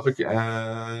Czech Republic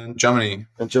and Germany.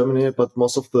 and Germany, but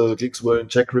most of the gigs were in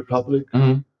Czech Republic.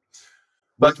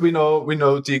 But we know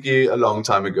Diggy a long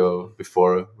time ago.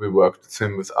 Before we worked with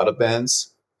him with other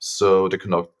bands, so the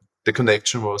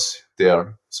connection was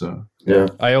there. So Yeah.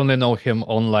 I only know him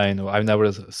online. I've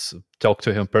never talked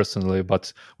to him personally,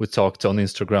 but we talked on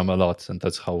Instagram a lot, and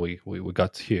that's how we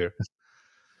got here.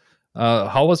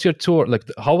 How was your tour? Like,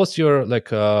 how was your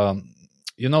like?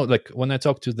 Like when I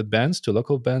talk to the bands, to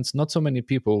local bands, not so many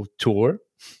people tour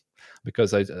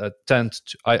because I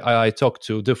I talk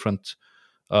to different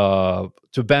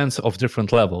to bands of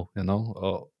different level,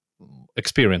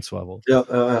 experience level,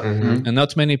 and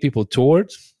not many people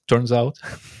toured. Turns out.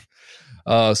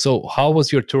 So how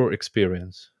was your tour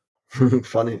experience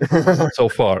Funny. so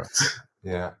far?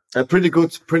 Yeah. Pretty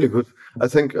good. I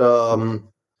think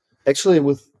actually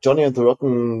with Johnny and the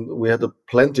Rotten, we had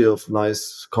plenty of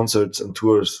nice concerts and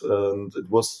tours, and it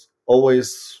was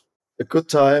always a good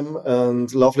time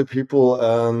and lovely people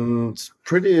and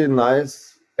pretty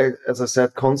nice. As I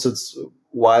said, concerts,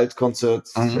 wild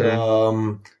concerts,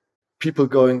 people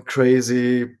going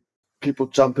crazy, people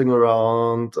jumping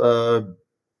around.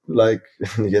 Like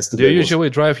yesterday. Do you usually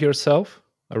drive yourself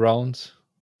around?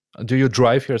 Do you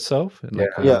drive yourself? Like,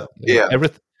 Yeah.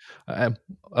 Everything.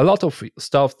 A lot of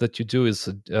stuff that you do is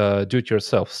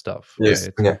do-it-yourself stuff. Yes.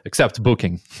 Right? Yeah. Except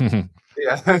booking.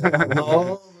 Yeah.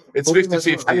 No, it's booking as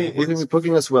 50-50. well.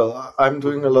 Booking as well. I'm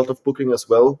doing a lot of booking as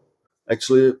well.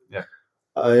 Actually, Yeah.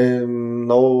 I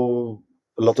know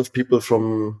a lot of people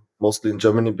from mostly in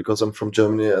Germany because I'm from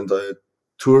Germany, and I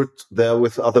toured there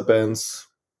with other bands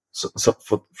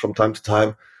from time to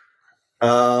time.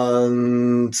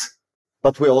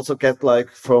 But we also get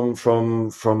like from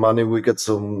money, we get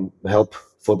some help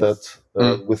for that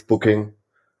with booking.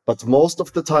 But most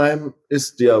of the time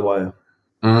is DIY.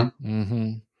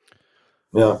 Mm-hmm.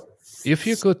 Yeah. If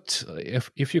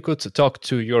you could talk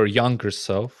to your younger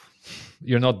self,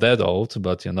 you're not that old,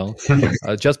 but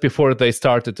just before they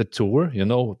started the tour,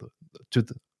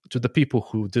 to the people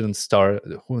who didn't start,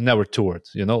 who never toured,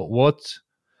 what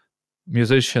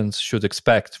musicians should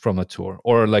expect from a tour,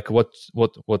 or like what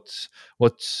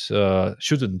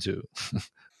shouldn't do.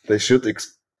 They should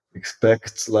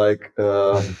expect like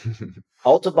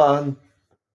Autobahn,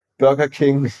 Burger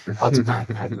King,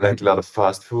 like a lot of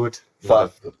fast food,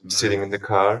 sitting in the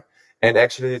car, and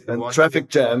actually traffic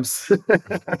jams.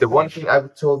 The one thing I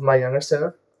would tell my younger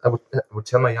self, I would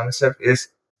tell my younger self is,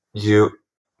 you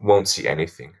won't see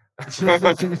anything.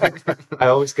 I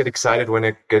always get excited when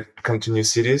I come to new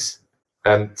cities,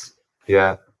 and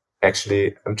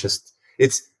actually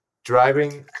it's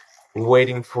driving,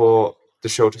 waiting for the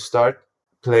show to start,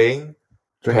 playing,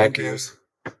 packing,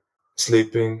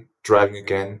 sleeping, driving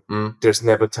again. There's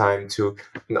never time to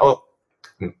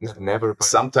never. But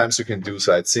Sometimes you can do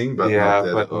sightseeing, but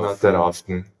not that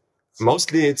often.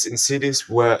 Mostly it's in cities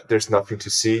where there's nothing to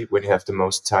see when you have the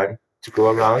most time to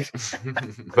go around.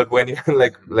 But when you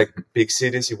like big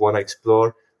cities you want to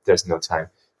explore, there's no time.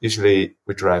 Usually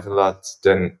we drive a lot,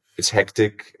 then it's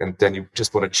hectic, and then you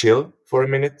just want to chill for a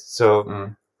minute.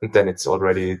 So and then it's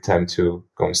already time to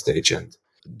go on stage. And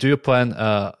do you plan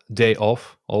a day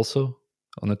off also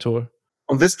on a tour?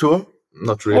 On this tour?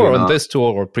 Not really. Or on this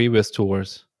tour or previous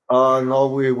tours? No,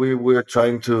 we're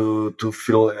trying to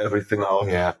fill everything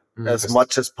out as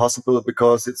much as possible,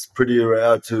 because it's pretty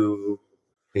rare to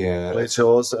play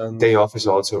shows. And day off is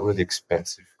also really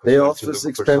expensive. Day off is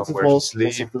expensive most of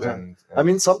the time. I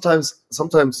mean,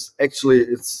 sometimes actually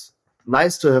it's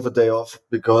nice to have a day off,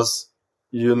 because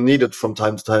you need it from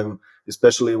time to time,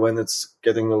 especially when it's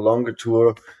getting a longer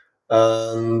tour,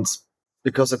 and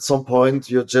because at some point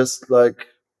you're just like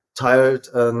tired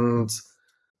and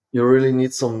you really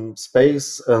need some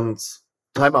space and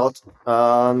time out.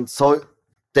 And so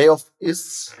day off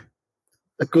is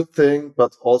a good thing,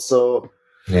 but also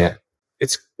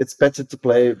it's better to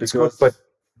play, because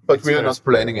but we are not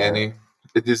planning any.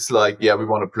 It is like, we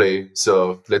want to play,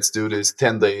 so let's do this.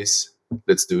 10 days,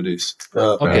 let's do this.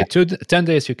 Okay, 10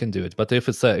 days you can do it, but if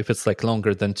it's like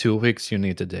longer than 2 weeks, you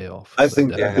need a day off. I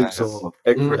think so.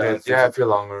 If you're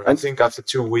longer, I think after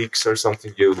 2 weeks or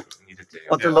something, you need a day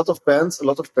off. But a lot of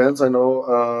bands I know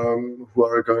who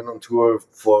are going on tour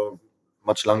for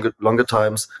much longer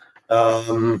times.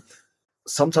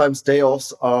 Sometimes day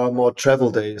offs are more travel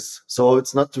days, so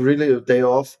it's not really a day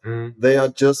off. They are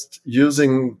just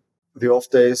using the off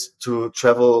days to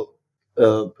travel.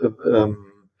 I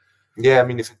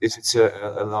mean, if it's a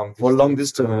long distance. For long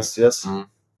distance, yes.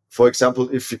 For example,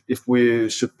 if we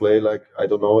should play, like, I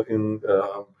don't know, in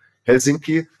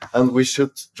Helsinki, and we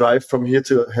should drive from here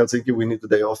to Helsinki, we need a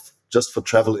day off just for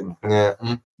traveling. Yeah.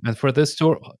 And for this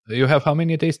tour, you have how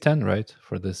many days? 10, right?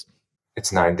 For this,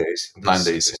 it's 9 days. 9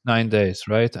 days. 9 days,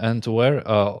 right? And where?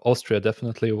 Austria,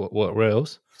 definitely. Where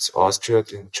else? It's Austria,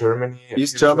 in Germany,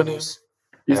 East Germany,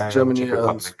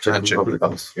 and Czech Czech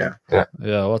Republic. Yeah.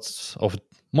 Yeah. What's of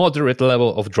moderate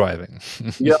level of driving.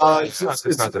 Yeah, It's not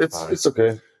that far. it's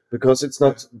okay because it's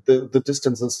not the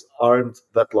distances aren't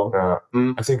that long.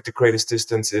 I think the greatest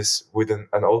distance is with an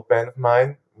old band of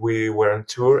mine. We were on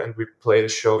tour and we played a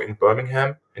show in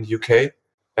Birmingham in UK.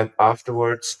 And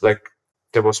afterwards, like,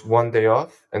 there was one day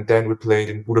off, and then we played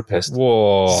in Budapest.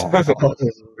 Whoa.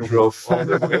 We drove all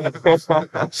the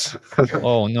way.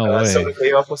 Oh, no So way. the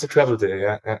day off was a travel day,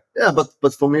 yeah. Yeah,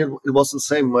 but for me it was the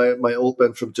same. My old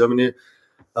band from Germany,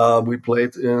 we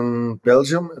played in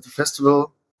Belgium at a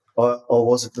festival, or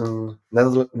was it in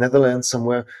Netherlands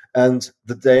somewhere? And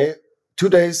 2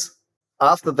 days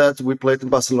after that, we played in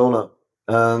Barcelona,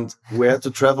 and we had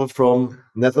to travel from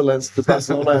Netherlands to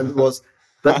Barcelona, and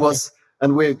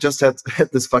and we just had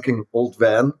this fucking old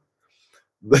van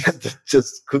that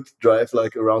just could drive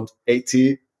like around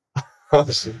 80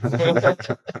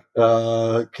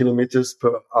 kilometers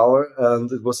per hour,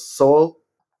 and it was so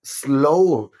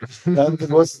slow, and it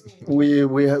was we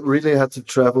really had to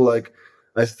travel, like,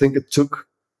 I think it took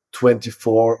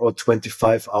 24 or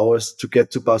 25 hours to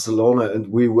get to Barcelona, and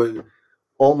we were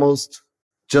almost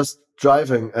just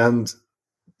driving and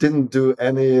didn't do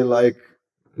any like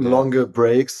longer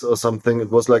breaks or something. It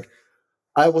was like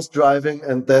I was driving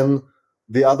and then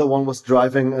the other one was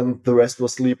driving and the rest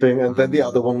was sleeping, and then the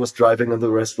other one was driving and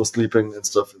the rest was sleeping and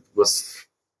stuff. It was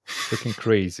Freaking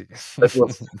crazy. that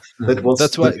was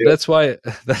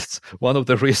That's one of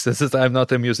the reasons that I'm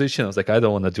not a musician. I was like, I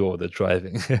don't want to do all the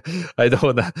driving. I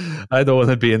don't want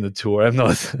to be in the tour. I'm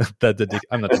not that dedicated.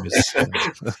 I'm not a musician.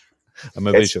 I'm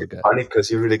a visual guy. Funny because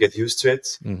you really get used to it.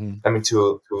 I mean,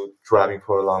 to driving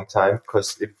for a long time.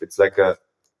 Because if it's like a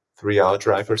 3-hour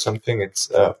drive or something,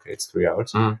 it's okay, it's 3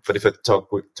 hours. But if I talk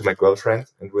to my girlfriend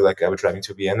and we're like, I was driving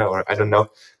to Vienna, or I don't know,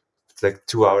 it's like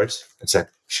 2 hours. It's like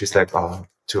she's like, oh,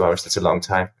 2 hours, that's a long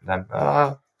time. And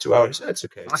I'm 2 hours, that's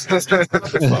okay.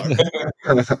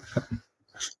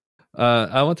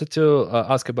 I wanted to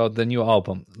ask about the new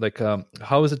album. Like,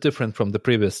 how is it different from the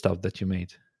previous stuff that you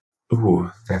made?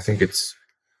 Ooh, I think it's.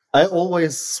 I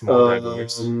always Small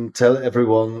tell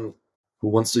everyone who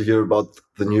wants to hear about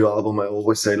the new album, I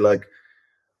always say, like,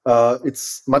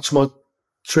 it's much more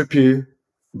trippy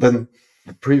than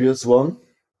the previous one.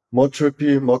 More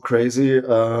trippy, more crazy,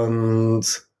 and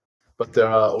but there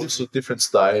are also different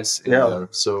styles in there.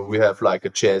 So we have like a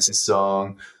jazzy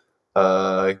song,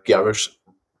 garage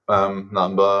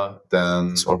number,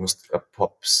 then It's almost a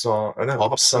pop song. Not a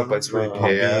pop song, but it's really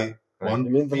poppy. yeah, one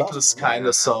You mean the last Beatles one? kind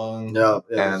of song, yeah,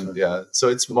 and so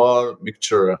it's more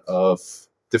mixture of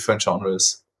different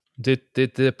genres. Did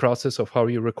the process of how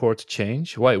you record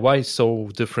change? Why so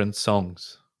different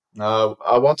songs?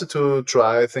 I wanted to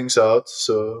try things out,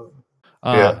 so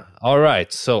yeah. All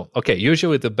right. So, okay,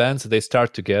 usually the bands, they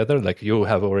start together, like you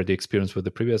have already experienced with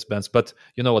the previous bands, but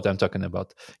you know what I'm talking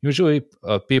about. Usually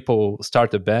people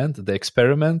start a band, they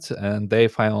experiment, and they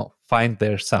find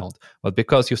their sound. But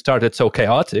because you started so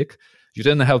chaotic, you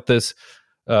didn't have this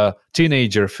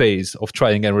teenager phase of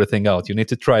trying everything out. You need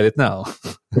to try it now.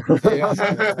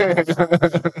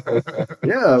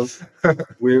 yeah.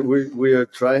 We are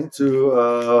trying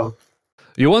to.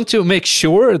 You want to make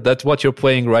sure that what you're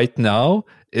playing right now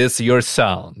is your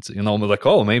sound. You know, like,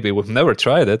 oh, maybe we've never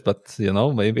tried it, but you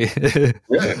know, maybe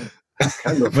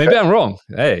Kind of. maybe I'm wrong.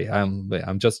 Hey,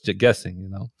 I'm just guessing. You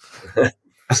know.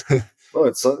 Oh,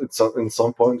 it's in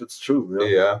some point it's true.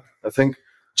 Yeah. I think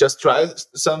Just try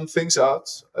some things out.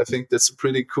 I think that's a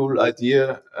pretty cool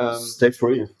idea. stay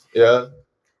free. Yeah,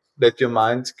 let your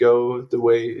mind go the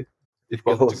way it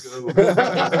wants to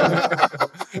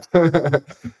go.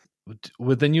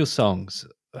 With the new songs,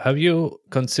 have you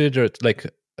considered, like,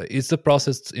 is the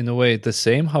process in a way the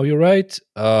same how you write,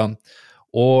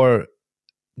 or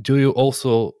do you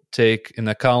also take in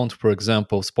account, for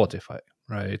example, Spotify,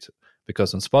 right?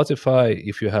 Because on Spotify,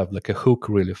 if you have like a hook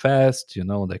really fast, you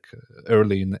know, like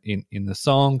early in the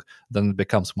song, then it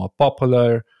becomes more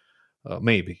popular.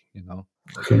 Maybe, you know.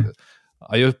 Okay.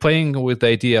 Are you playing with the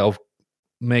idea of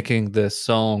making the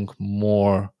song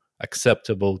more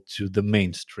acceptable to the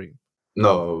mainstream?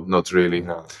 No, not really.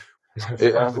 No.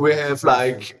 We have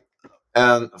like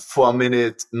a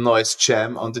 4-minute noise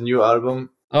jam on the new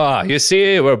album. You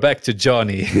see, we're back to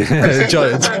Johnny.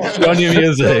 Johnny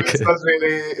music.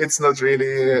 It's not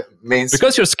really mainstream.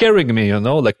 Because you're scaring me, you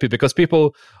know, like, because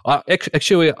people are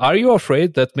actually, are you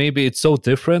afraid that maybe it's so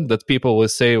different that people will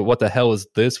say, what the hell is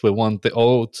this? We want the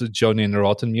old Johnny and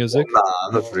Rotten music.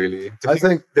 Nah, not really. I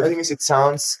think The thing is, it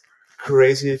sounds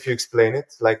crazy if you explain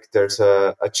it. Like there's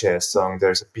a jazz song,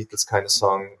 there's a Beatles kind of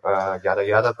song, yada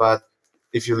yada. But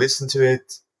if you listen to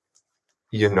it,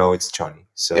 you know it's Johnny.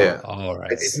 So Yeah. All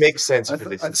right. it makes sense if you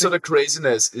listen. So the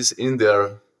craziness is in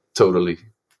there totally.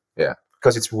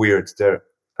 because it's weird. There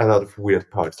are a lot of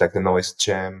weird parts, like the noise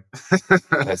jam.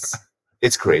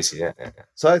 It's crazy. Yeah.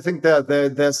 So I think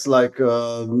there's like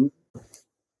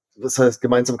das heißt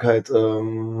Gemeinsamkeit.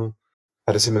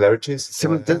 Are the similarities?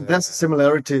 There's a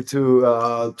similarity to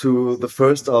the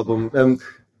first album, and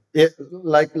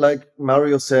like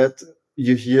Mario said,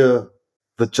 you hear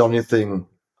the Johnny thing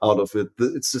out of it.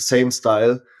 It's the same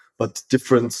style, but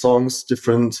different songs,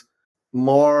 different,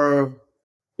 more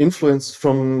influence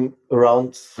from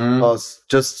around us.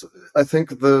 Just I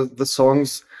think the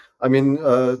songs. I mean,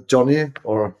 Johnny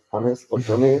or Hannes or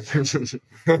Johnny,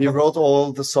 he wrote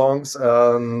all the songs,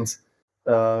 and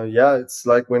it's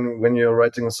like when you're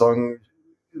writing a song,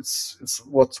 it's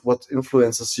what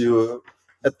influences you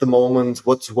at the moment.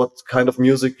 What kind of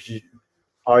music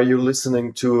are you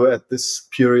listening to at this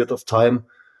period of time,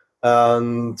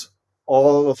 and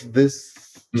all of this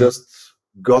just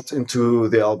got into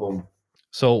the album.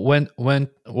 So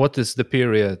what is the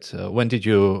period? When did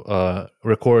you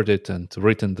record it and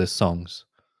written the songs?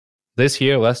 This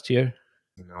year, last year?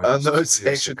 No, it's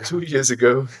actually 2 years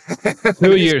ago.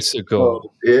 2 years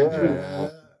ago.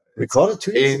 Recorded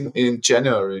 2 years ago? In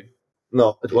January.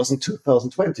 No, it wasn't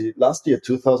 2020. Last year,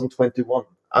 2021.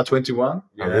 21?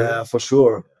 Yeah, for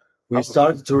sure. We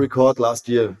started to record last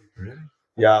year. Really?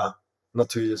 Yeah, not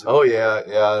 2 years ago. Oh yeah,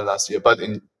 last year. But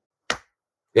in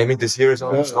I mean, this year is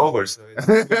almost over. So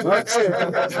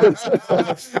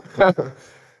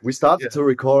We started to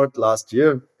record last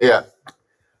year. Yeah.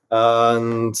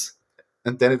 And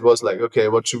then it was like, okay,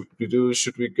 what should we do?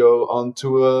 Should we go on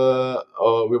tour,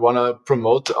 or we want to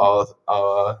promote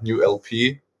our new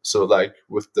LP? So like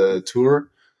with the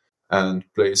tour and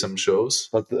play some shows.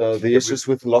 But the issues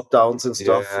with lockdowns and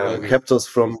stuff kept us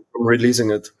from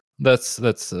releasing it. That's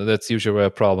usually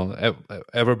a problem.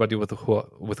 Everybody with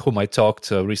whom I talked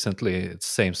recently, it's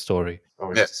the same story.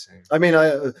 always the same. I mean,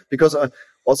 I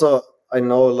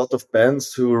know a lot of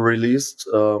bands who released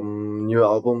new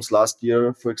albums last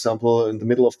year, for example, in the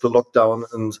middle of the lockdown,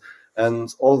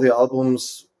 and all the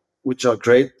albums, which are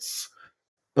great,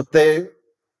 but they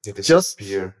just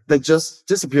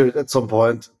disappeared at some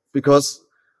point because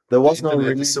there was no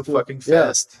release. So fucking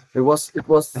fast. It was.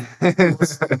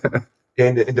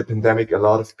 In the pandemic, a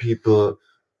lot of people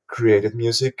created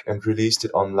music and released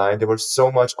it online. There was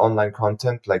so much online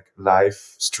content, like live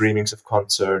streamings of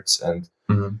concerts and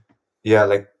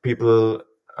like people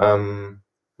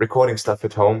recording stuff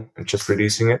at home and just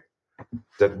releasing it.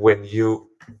 That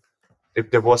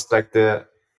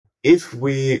if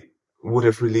we would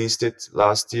have released it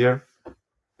last year,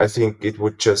 I think it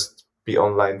would just be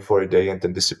online for a day and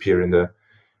then disappear in the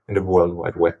World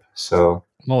Wide Web. So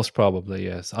most probably,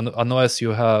 yes. Unless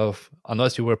you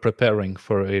were preparing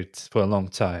for it for a long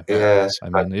time. Yes. I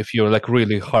mean, if you're like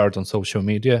really hard on social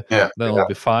media, then it'll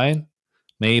be fine,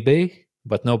 maybe.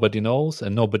 But nobody knows,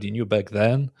 and nobody knew back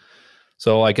then.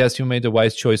 So I guess you made the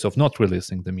wise choice of not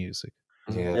releasing the music.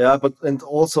 Yeah, but and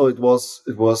also it was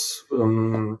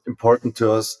important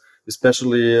to us,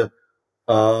 especially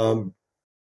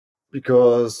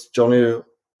because Johnny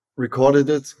recorded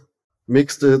it,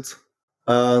 mixed it,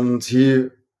 and he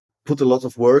put a lot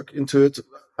of work into it.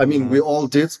 I mean, we all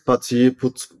did, but he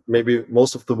put maybe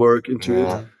most of the work into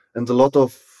it, and a lot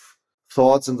of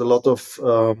thoughts and a lot of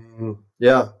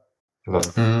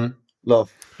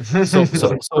love. So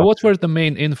what were the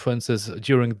main influences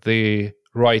during the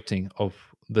writing of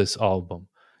this album?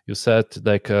 You said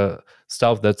like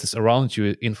stuff that is around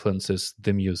you influences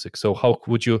the music. So how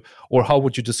would you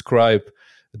describe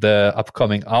the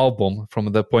upcoming album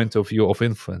from the point of view of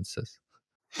influences?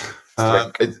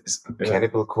 It's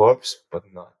Cannibal Corpse, but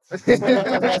not.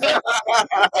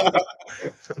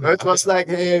 It was like,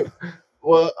 hey,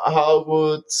 well,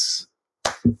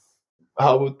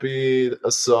 how would be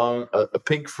a song, a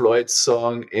Pink Floyd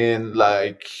song in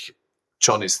like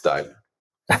Johnny style?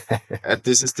 And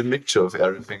this is the mixture of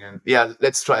everything. And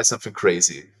let's try something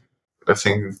crazy. I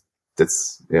think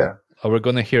that's Are we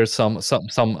gonna hear some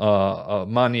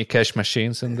money cash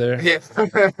machines in there? Yeah.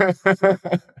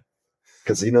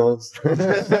 Casinos.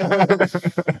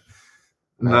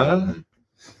 No.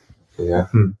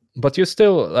 But you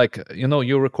still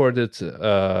you recorded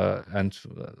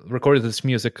recorded this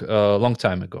music a long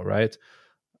time ago, right?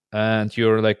 And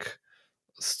you're like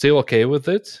still okay with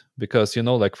it because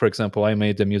for example, I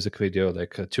made the music video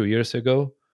like 2 years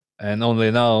ago, and only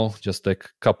now, just like a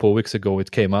couple of weeks ago, it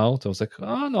came out. I was like,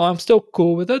 oh no, I'm still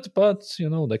cool with it, but I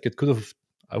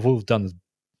would have done it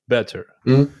better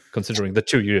considering the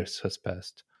 2 years has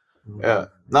passed. Yeah,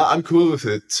 no, I'm cool with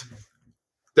it.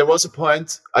 There was a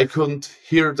point I couldn't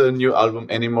hear the new album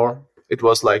anymore. It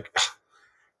was like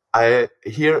I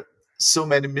hear so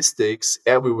many mistakes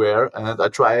everywhere, and I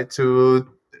tried to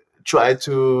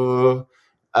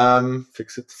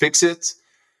fix it,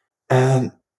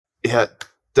 and yeah,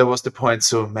 that was the point.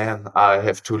 So man, I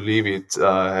have to leave it.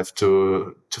 I have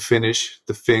to finish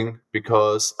the thing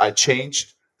because I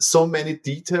changed so many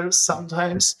details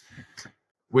sometimes,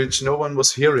 which no one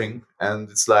was hearing. And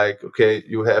it's like, okay,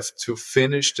 you have to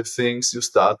finish the things you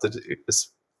started,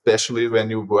 especially when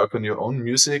you work on your own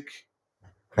music.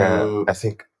 I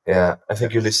think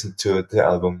you listened to the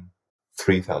album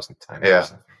 3,000 times. Yeah.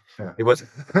 It was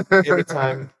every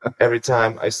time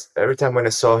when I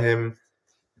saw him,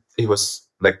 he was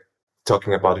like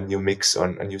talking about a new mix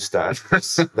on a new style,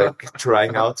 like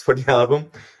trying out for the album.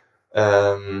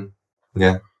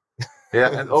 Yeah,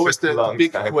 and always the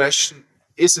big time. question: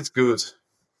 is it good?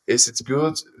 Is it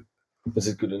good? Is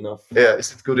it good enough? Yeah,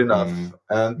 is it good enough?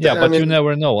 And Yeah, then, but you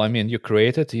never know. I mean, you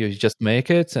create it, you just make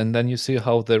it, and then you see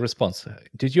how the response.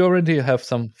 Did you already have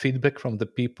some feedback from the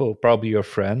people, probably your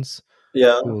friends,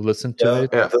 Yeah. who listened to it?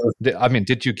 Yeah. I mean,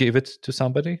 did you give it to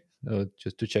somebody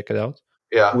just to check it out?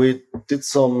 Yeah, We did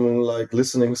some like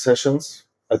listening sessions.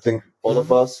 I think all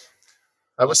of us.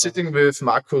 I was sitting with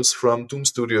Markus from Doom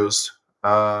Studios.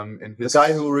 In The his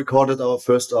guy who recorded our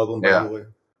first album, by Yeah. the way.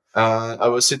 I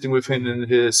was sitting with him in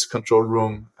his control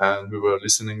room, and we were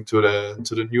listening to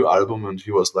the new album, and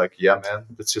he was like, "Yeah, man,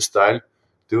 that's your style,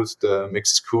 dude. The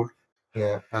mix is cool."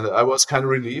 Yeah. And I was kind of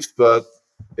relieved, but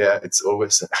yeah, it's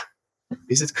always,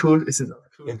 is it cool? Is it not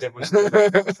cool? And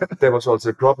there was also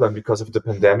a problem because of the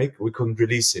pandemic. We couldn't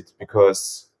release it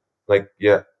because,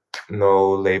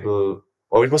 no label,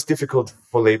 or it was difficult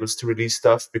for labels to release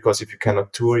stuff because if you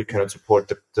cannot tour, you cannot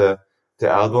support the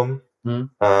album.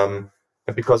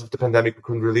 And because of the pandemic, we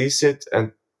couldn't release it,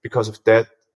 and because of that,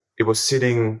 it was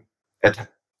sitting at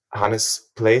Hannes'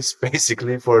 place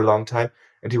basically for a long time,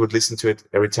 and he would listen to it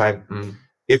every time.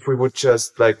 If we would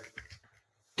just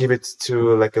give it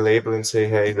to like a label and say,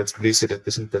 hey, let's release it at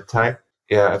this and that time,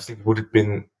 I think it would have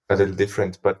been a little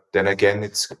different. But then again,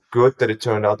 it's good that it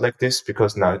turned out like this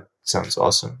because now it sounds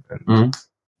awesome. And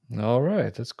All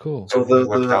right, that's cool. So it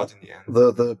worked out in the end.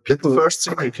 the The people. first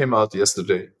single came out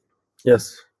yesterday.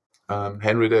 Yes.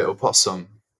 Henry the Opossum.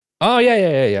 Oh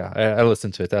yeah. I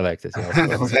listened to it. I liked it.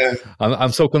 Yeah, of course.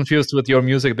 I'm so confused with your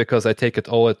music because I take it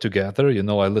all together. You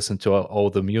know, I listen to all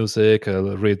the music, I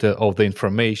read all the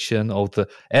information, all the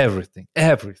everything.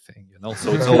 You know,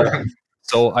 so it's all.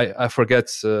 So I forget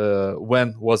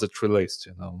when was it released.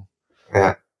 You know.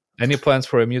 Yeah. Any plans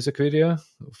for a music video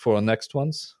for next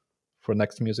ones? For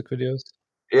next music videos?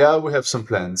 Yeah, we have some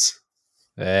plans.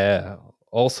 Yeah.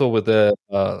 Also with the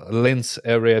Linz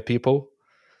area people.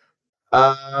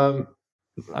 I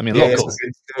mean, Yeah, local.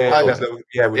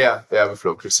 with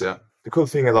locals, yeah. The cool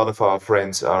thing, a lot of our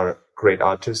friends are great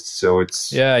artists, so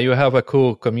it's Yeah, you have a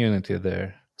cool community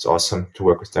there. it's awesome to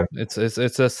work with them. It's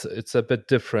a bit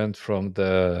different from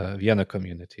the Vienna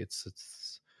community.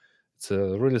 It's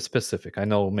really specific. I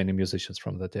know many musicians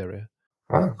from that area.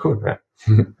 Oh, cool. Yeah.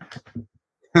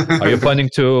 Are you planning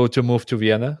to move to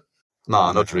Vienna?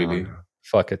 No, not really.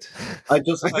 Fuck it. I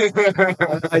just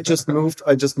moved.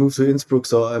 I just moved to Innsbruck,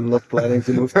 so I'm not planning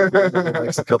to move in the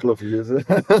next couple of years.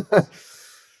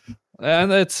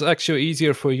 And it's actually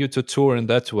easier for you to tour in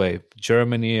that way.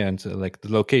 Germany and the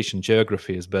location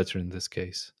geography is better in this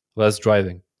case. Less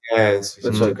driving. Yeah,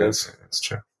 That's right, guys. That's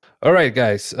true. All right,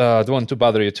 guys. Don't want to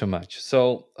bother you too much.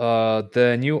 So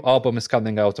the new album is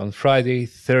coming out on Friday,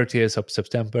 30th of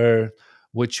September,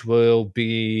 which will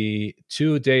be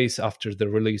 2 days after the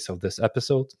release of this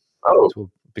episode. Oh,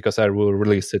 Because I will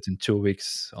release it in 2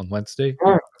 weeks on Wednesday.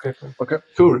 Okay.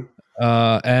 cool.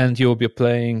 And you'll be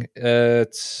playing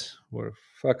at... Where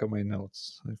fuck are my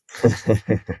notes?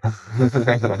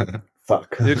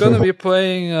 Fuck. You're going to be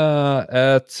playing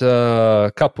at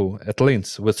Kapu, at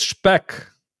Linz, with Speck.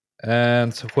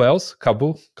 And who else?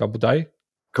 Kabudai?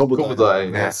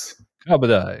 Kobudai. Yes.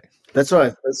 Kabudai. That's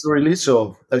right. That's the release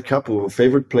show at Capu.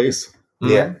 Favorite place.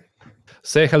 Yeah.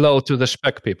 Say hello to the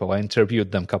Speck people. I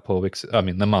interviewed them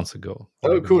a month ago.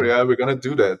 Oh, cool. Yeah, we're going to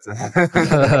do that.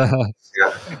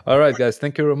 All right, guys.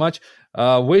 Thank you very much.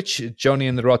 Which Johnny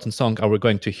and the Rotten song are we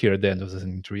going to hear at the end of this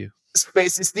interview?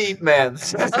 Space is deep, man.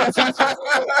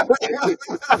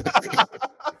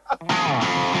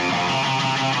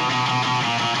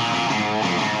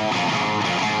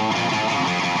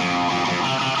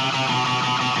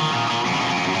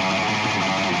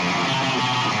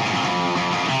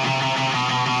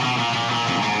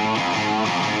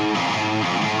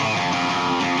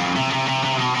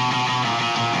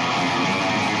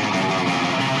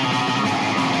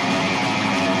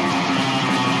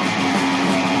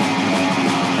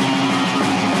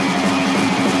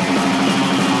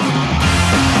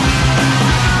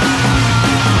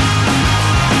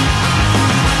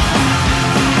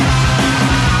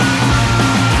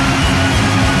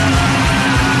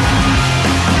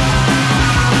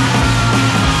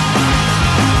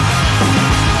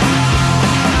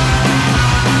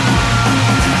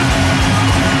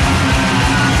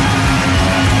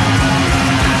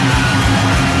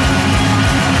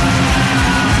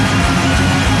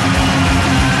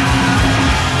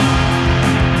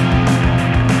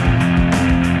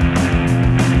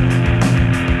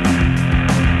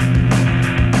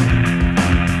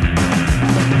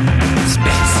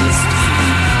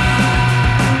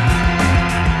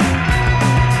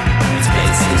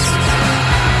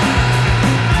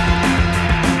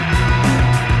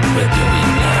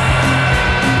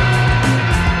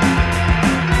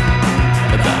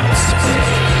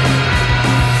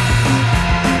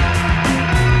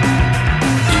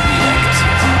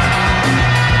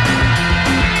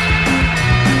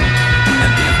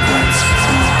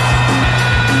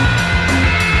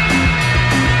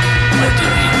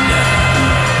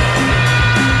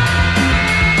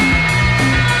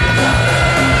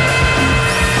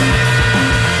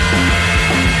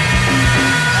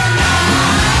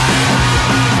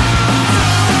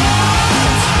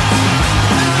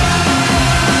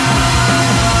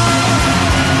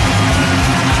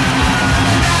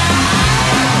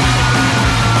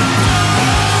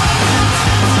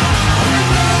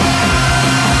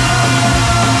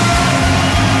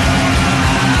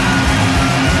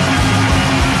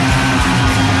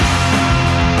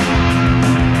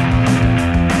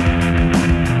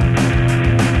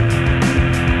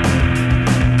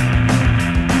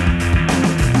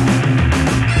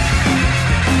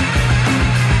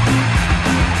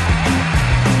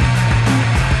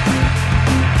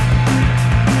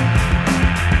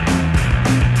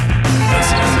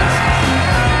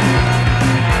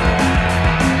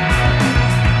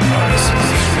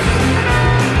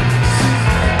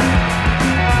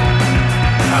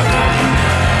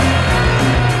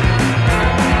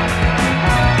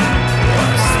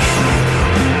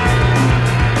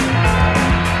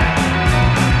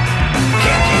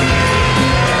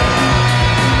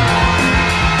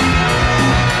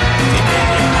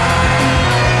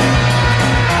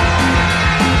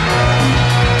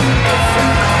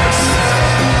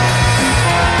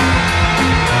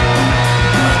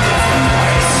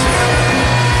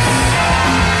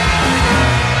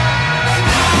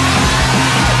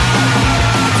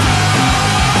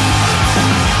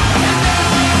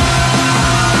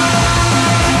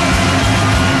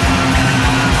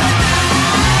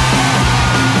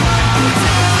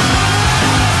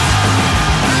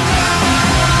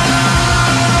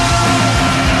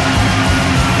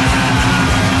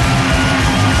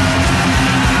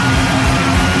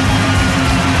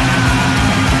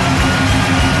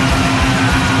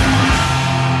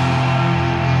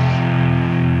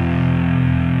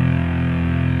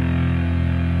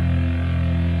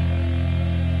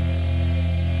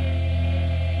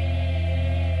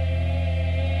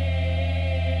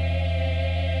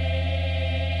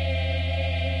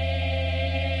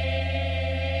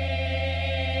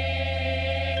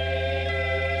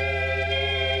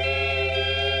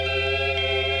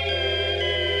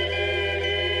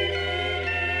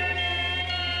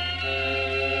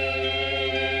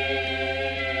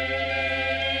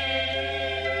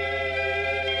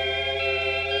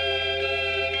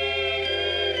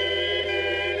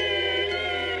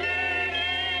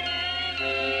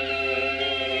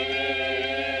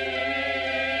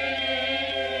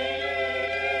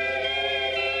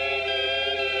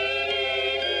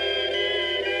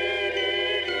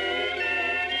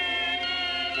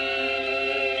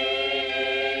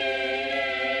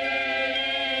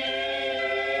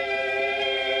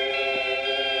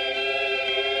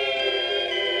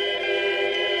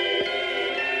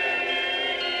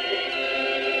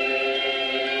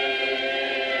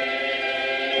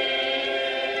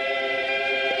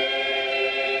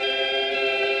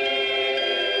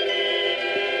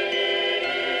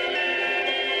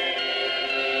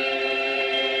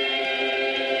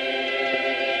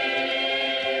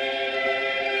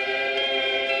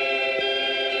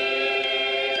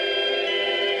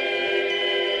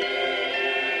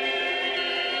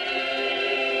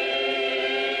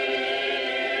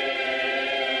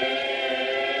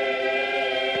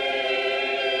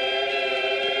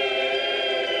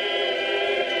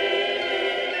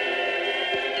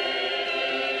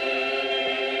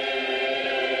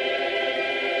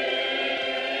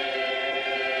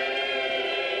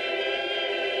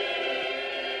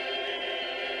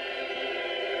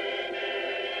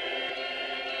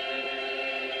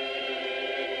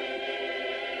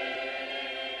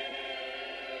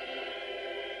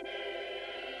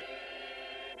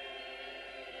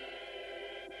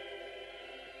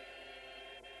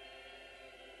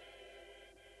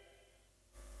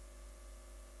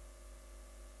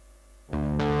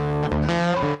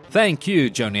 Thank you,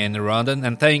 Johnny and Rodden,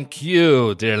 and thank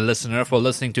you, dear listener, for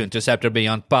listening to Interceptor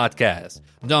Beyond podcast.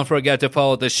 Don't forget to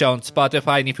follow the show on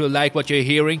Spotify, and if you like what you're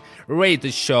hearing, rate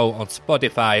the show on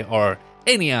Spotify or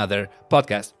any other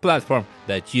podcast platform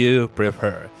that you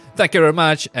prefer. Thank you very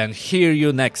much, and hear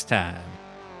you next time.